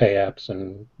pay apps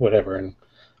and whatever, and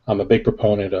I'm a big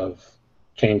proponent of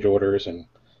change orders and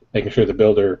making sure the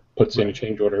builder puts in a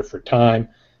change order for time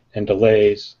and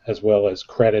delays, as well as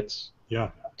credits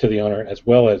to the owner, as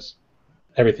well as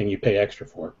everything you pay extra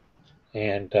for.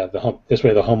 And this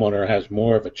way the homeowner has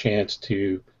more of a chance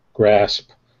to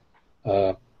grasp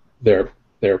their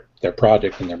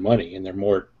project and their money, and they're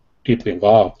more deeply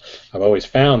involved. I've always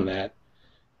found that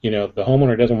the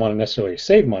homeowner doesn't want to necessarily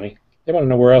save money. They want to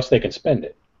know where else they can spend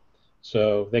it.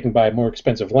 So they can buy a more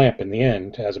expensive lamp in the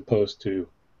end as opposed to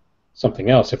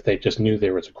something else if they just knew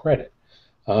there was a credit.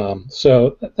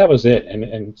 So that was it.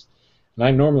 And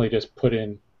I normally just put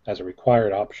in as a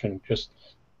required option just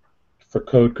for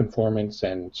code conformance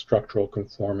and structural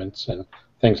conformance and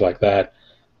things like that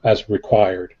as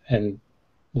required, and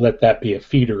let that be a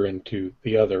feeder into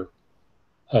the other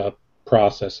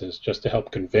processes just to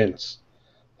help convince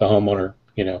the homeowner,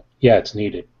 yeah, it's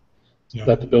needed. Yeah.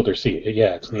 Let the builder see it.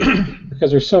 Yeah, it's needed.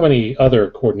 Because there's so many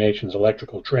other coordinations,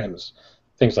 electrical trims,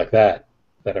 things like that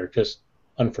are just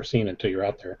unforeseen until you're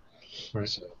out there. Right.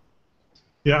 So.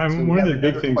 Yeah, I mean, one of the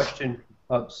big things. Question.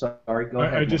 Oh, sorry. Go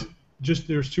ahead. Just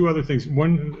there's two other things.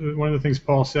 One of the things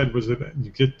Paul said was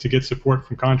that to get support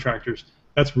from contractors.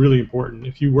 That's really important.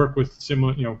 If you work with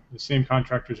similar, the same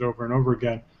contractors over and over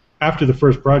again, after the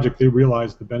first project, they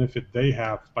realize the benefit they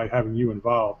have by having you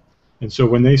involved. And so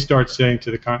when they start saying to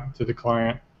the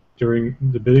client during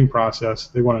the bidding process,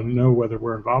 they want to know whether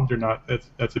we're involved or not,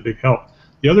 that's a big help.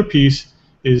 The other piece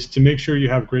is to make sure you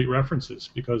have great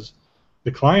references, because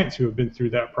the clients who have been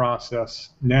through that process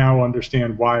now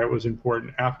understand why it was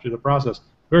important after the process.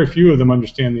 Very few of them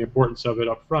understand the importance of it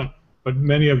up front, but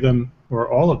many of them,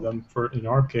 or all of them, in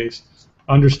our case,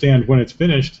 understand when it's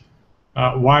finished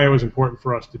why it was important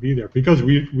for us to be there. Because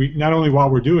we not only while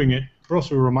we're doing it, we're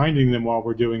also reminding them while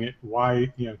we're doing it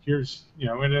why, here's,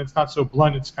 and it's not so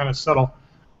blunt, it's kind of subtle,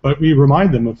 but we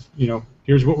remind them of,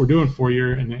 here's what we're doing for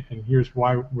you, and here's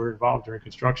why we're involved during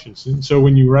construction. And so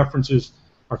when your references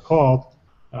are called,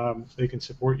 they can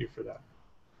support you for that.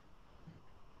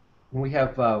 We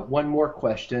have one more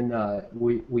question.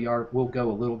 We'll go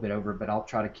a little bit over, but I'll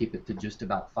try to keep it to just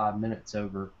about 5 minutes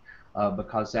over,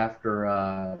 because after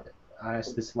I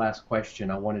asked this last question,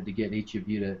 I wanted to get each of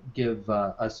you to give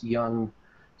us young,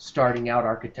 starting out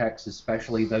architects,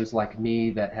 especially those like me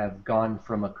that have gone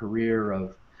from a career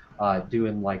of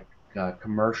doing like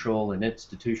commercial and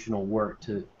institutional work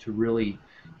to really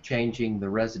changing the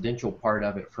residential part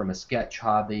of it from a sketch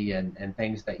hobby and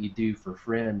things that you do for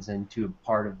friends into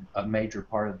a major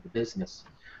part of the business.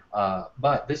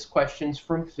 But this question's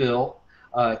from Phil,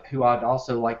 who I'd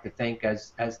also like to thank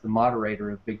as the moderator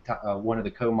of one of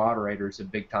the co-moderators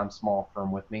of Big Time Small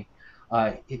Firm with me.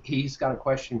 He's got a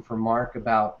question for Mark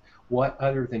about what,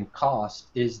 other than cost,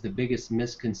 is the biggest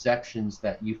misconceptions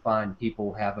that you find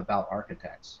people have about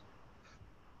architects?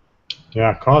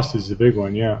 Yeah, cost is the big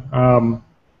one. Yeah,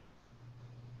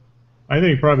 I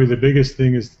think probably the biggest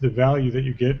thing is the value that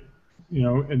you get,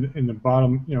 in the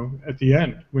bottom, at the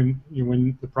end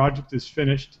when the project is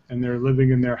finished and they're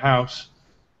living in their house.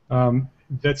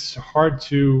 That's hard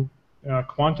to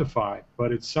quantify,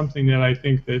 but it's something that I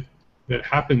think that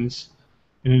happens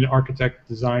in an architect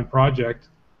design project.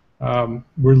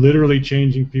 We're literally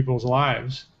changing people's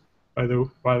lives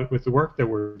with the work that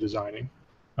we're designing,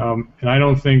 and I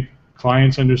don't think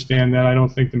clients understand that. I don't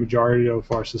think the majority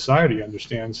of our society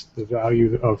understands the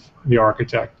value of the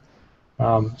architect.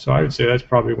 So I would say that's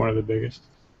probably one of the biggest.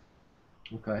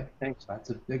 Okay, thanks.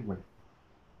 That's a big one.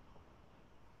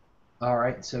 All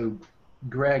right, so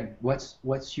Greg,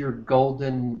 what's your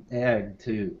golden egg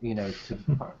to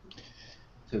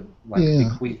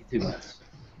bequeath to us?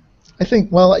 I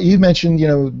think, well, you mentioned,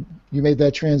 you made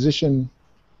that transition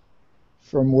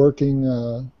from working,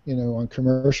 on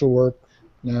commercial work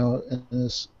now in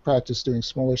this practice doing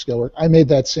smaller scale work. I made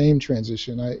that same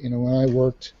transition. When I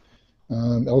worked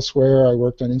elsewhere, I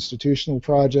worked on institutional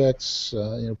projects,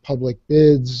 public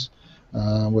bids,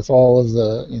 with all of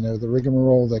the, the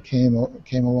rigmarole that came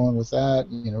along with that.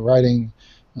 Writing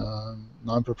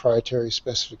non-proprietary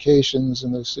specifications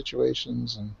in those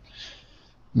situations, and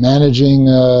managing,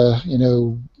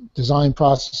 design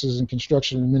processes and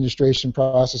construction administration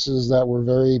processes that were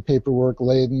very paperwork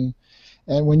laden.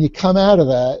 And when you come out of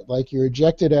that, like you're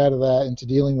ejected out of that into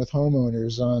dealing with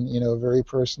homeowners on, a very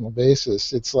personal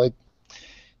basis, it's like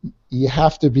you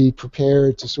have to be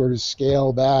prepared to sort of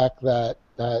scale back that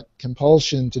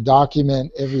compulsion to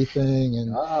document everything.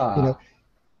 And,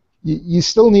 you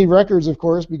still need records, of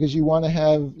course, because you want to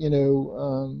have,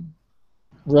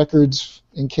 records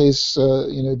in case,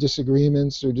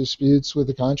 disagreements or disputes with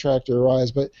the contractor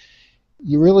arise. But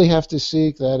you really have to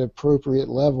seek that appropriate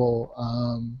level.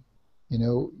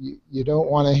 You don't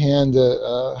want to hand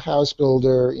a house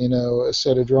builder, a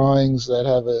set of drawings that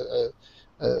have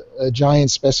a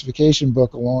giant specification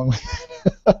book along with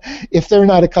it if they're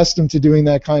not accustomed to doing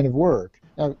that kind of work.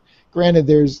 Now, granted,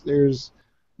 there's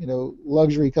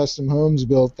luxury custom homes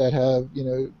built that have,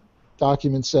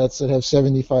 document sets that have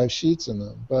 75 sheets in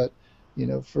them. But,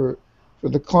 for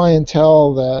the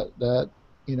clientele that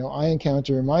I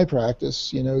encounter in my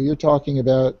practice, you're talking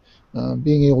about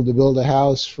being able to build a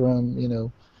house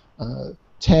from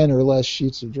 10 or less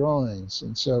sheets of drawings,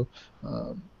 and so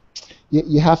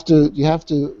you have to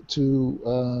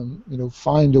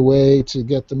find a way to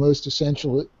get the most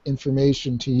essential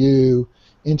information to you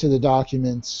into the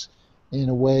documents in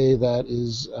a way that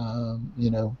is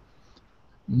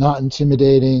not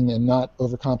intimidating and not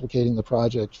overcomplicating the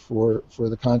project for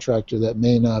the contractor that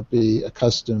may not be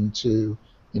accustomed to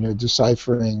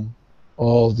deciphering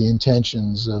all the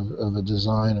intentions of a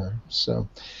designer. So,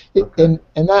 and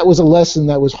that was a lesson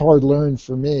that was hard learned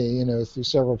for me, through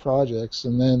several projects.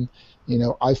 And then,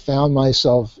 I found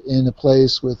myself in a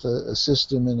place with a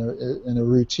system and a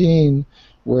routine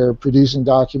where producing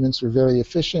documents were very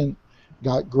efficient,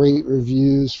 got great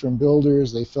reviews from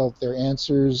builders. They felt the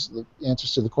answers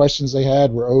to the questions they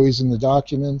had were always in the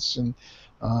documents, and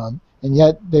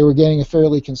yet they were getting a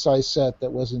fairly concise set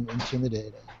that wasn't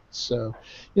intimidating. So,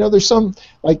 there's some,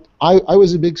 like, I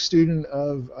was a big student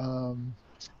of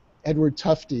Edward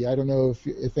Tufte. I don't know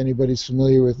if anybody's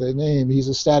familiar with the name. He's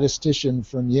a statistician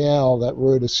from Yale that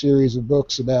wrote a series of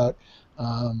books about,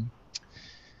 what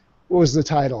was the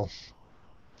title?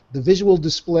 The Visual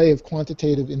Display of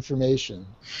Quantitative Information.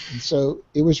 And so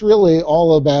it was really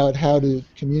all about how to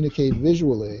communicate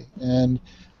visually, and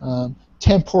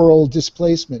temporal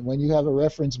displacement. When you have a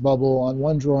reference bubble on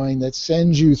one drawing that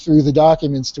sends you through the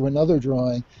documents to another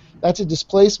drawing, that's a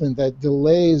displacement that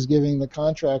delays giving the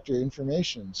contractor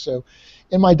information. So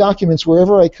in my documents,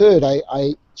 wherever I could,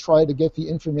 I try to get the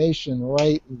information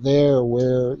right there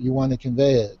where you want to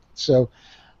convey it. So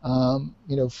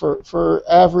for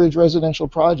average residential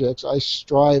projects, I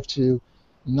strive to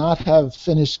not have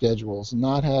finish schedules,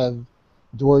 not have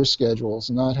door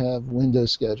schedules, not have window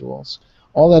schedules.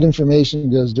 All that information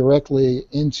goes directly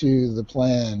into the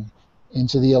plan,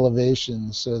 into the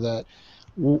elevation, so that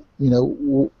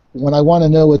when I want to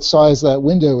know what size that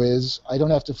window is, I don't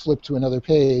have to flip to another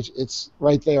page. It's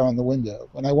right there on the window.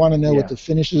 When I want to know what the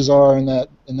finishes are in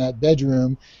that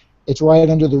bedroom, it's right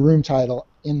under the room title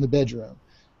in the bedroom.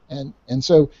 And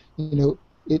so,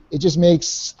 it just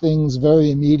makes things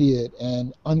very immediate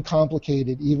and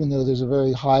uncomplicated, even though there's a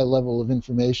very high level of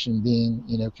information being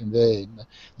conveyed.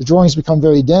 The drawings become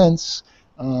very dense,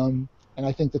 and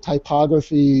I think the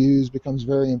typography you use becomes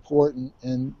very important,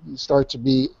 and you start to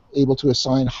be able to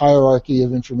assign hierarchy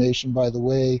of information by the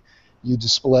way you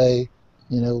display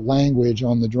language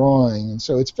on the drawing. And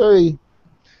so it's very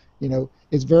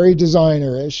it's very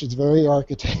designer-ish, it's very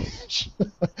architect-ish,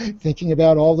 thinking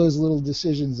about all those little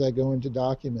decisions that go into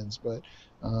documents. But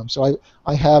so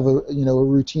I have a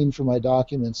routine for my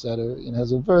documents that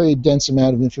has a very dense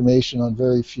amount of information on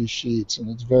very few sheets, and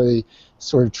it's very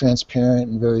sort of transparent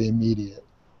and very immediate.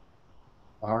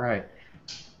 All right.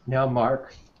 Now,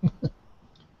 Mark.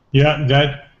 Yeah,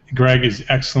 that, Greg, is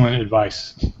excellent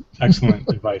advice. Excellent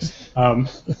advice.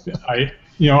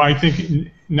 I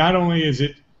think not only is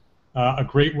it a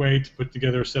great way to put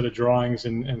together a set of drawings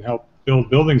and help build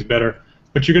buildings better,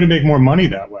 but you're going to make more money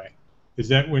that way. Is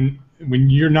that when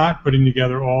you're not putting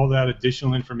together all that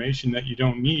additional information that you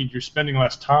don't need, you're spending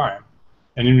less time.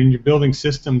 And when you're building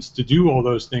systems to do all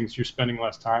those things, you're spending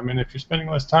less time. And if you're spending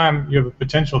less time, you have a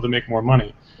potential to make more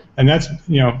money. And that's,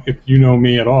 if you know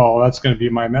me at all, that's going to be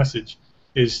my message,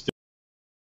 is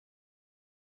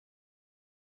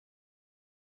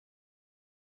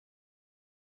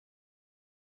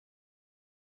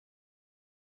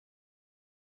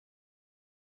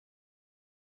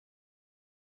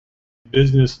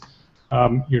business,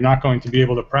 you're not going to be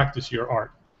able to practice your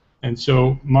art. And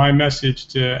so my message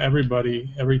to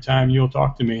everybody, every time you'll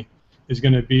talk to me, is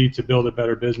going to be to build a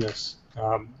better business.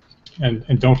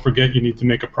 And don't forget, you need to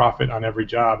make a profit on every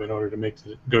job in order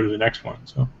to go to the next one.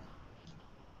 So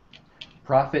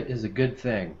profit is a good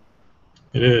thing.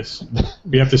 It is.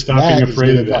 We have to stop being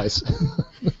afraid of it.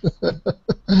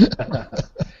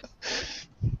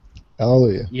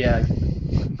 Hallelujah. Yeah,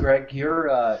 Greg,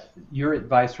 your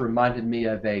advice reminded me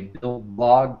of a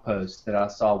blog post that I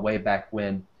saw way back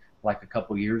when, like a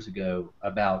couple years ago,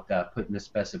 about putting the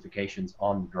specifications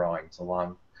on the drawings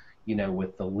along,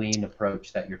 with the lean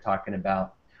approach that you're talking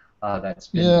about that's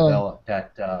been developed.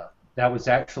 That was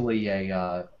actually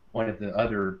one of the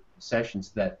other sessions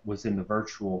that was in the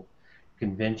virtual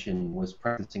convention, was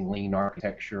practicing lean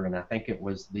architecture, and I think it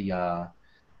was the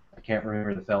I can't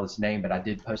remember the fellow's name, but I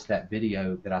did post that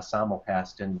video that I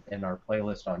simulcast in our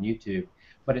playlist on YouTube.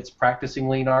 But it's practicing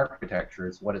lean architecture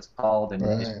is what it's called, and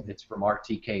it's from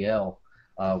RTKL.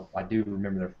 I do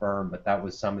remember their firm, but that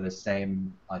was some of the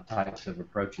same types of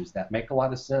approaches that make a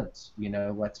lot of sense.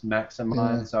 Let's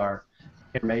maximize our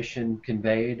information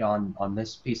conveyed on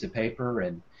this piece of paper,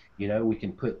 and we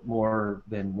can put more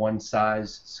than one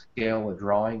size scale of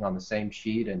drawing on the same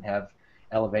sheet and have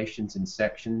elevations and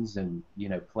sections and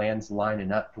plans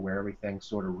lining up to where everything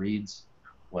sort of reads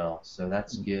well. So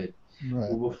that's good. Right.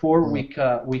 Well, before we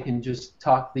can just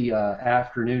talk the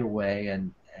afternoon away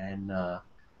and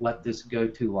let this go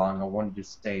too long, I wanted to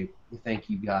say thank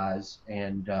you guys,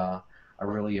 and I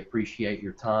really appreciate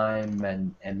your time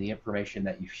and the information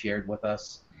that you've shared with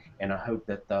us, and I hope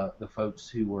that the folks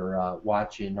who were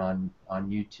watching on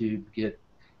YouTube get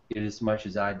as much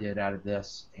as I did out of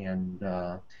this. And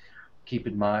keep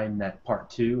in mind that part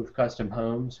 2 of Custom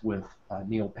Homes with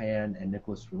Neil Pan and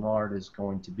Nicholas Renard is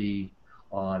going to be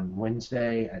on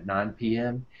Wednesday at 9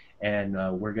 p.m. and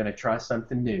we're going to try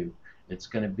something new. It's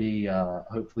going to be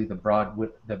hopefully the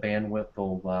bandwidth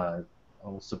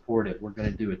will support it. We're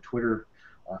going to do a Twitter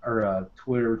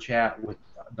chat with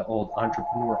the old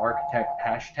Entrepreneur Architect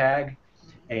hashtag,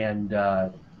 and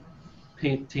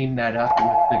team that up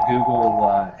with the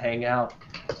Google Hangout,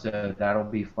 so that'll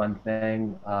be a fun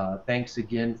thing. Thanks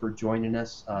again for joining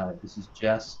us. This is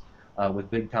Jess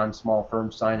with Big Time Small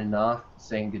Firm signing off,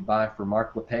 saying goodbye for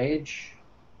Mark LePage.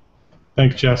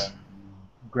 Thanks, Jess.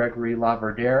 Gregory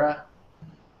Vardera.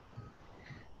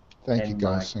 Thank you,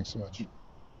 guys. Thanks so much.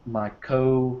 My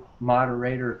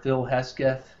co-moderator, Phil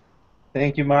Hesketh.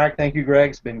 Thank you, Mark. Thank you,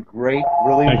 Greg. It's been great,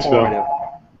 really informative.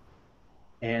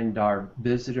 And our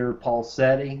visitor, Paul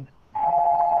Setti.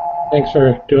 Thanks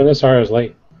for doing this. Sorry I was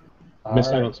late.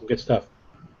 Missed out right. on some good stuff.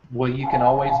 Well, you can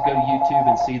always go to YouTube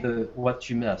and see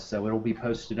what you missed. So it'll be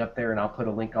posted up there, and I'll put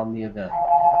a link on the event.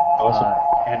 Awesome.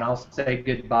 And I'll say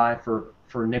goodbye for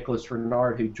Nicholas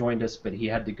Renard, who joined us, but he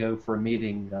had to go for a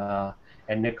meeting.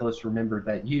 And Nicholas, remember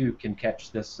that you can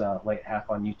catch this late half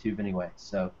on YouTube anyway.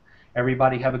 So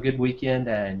everybody have a good weekend,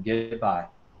 and goodbye.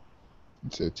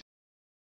 That's it.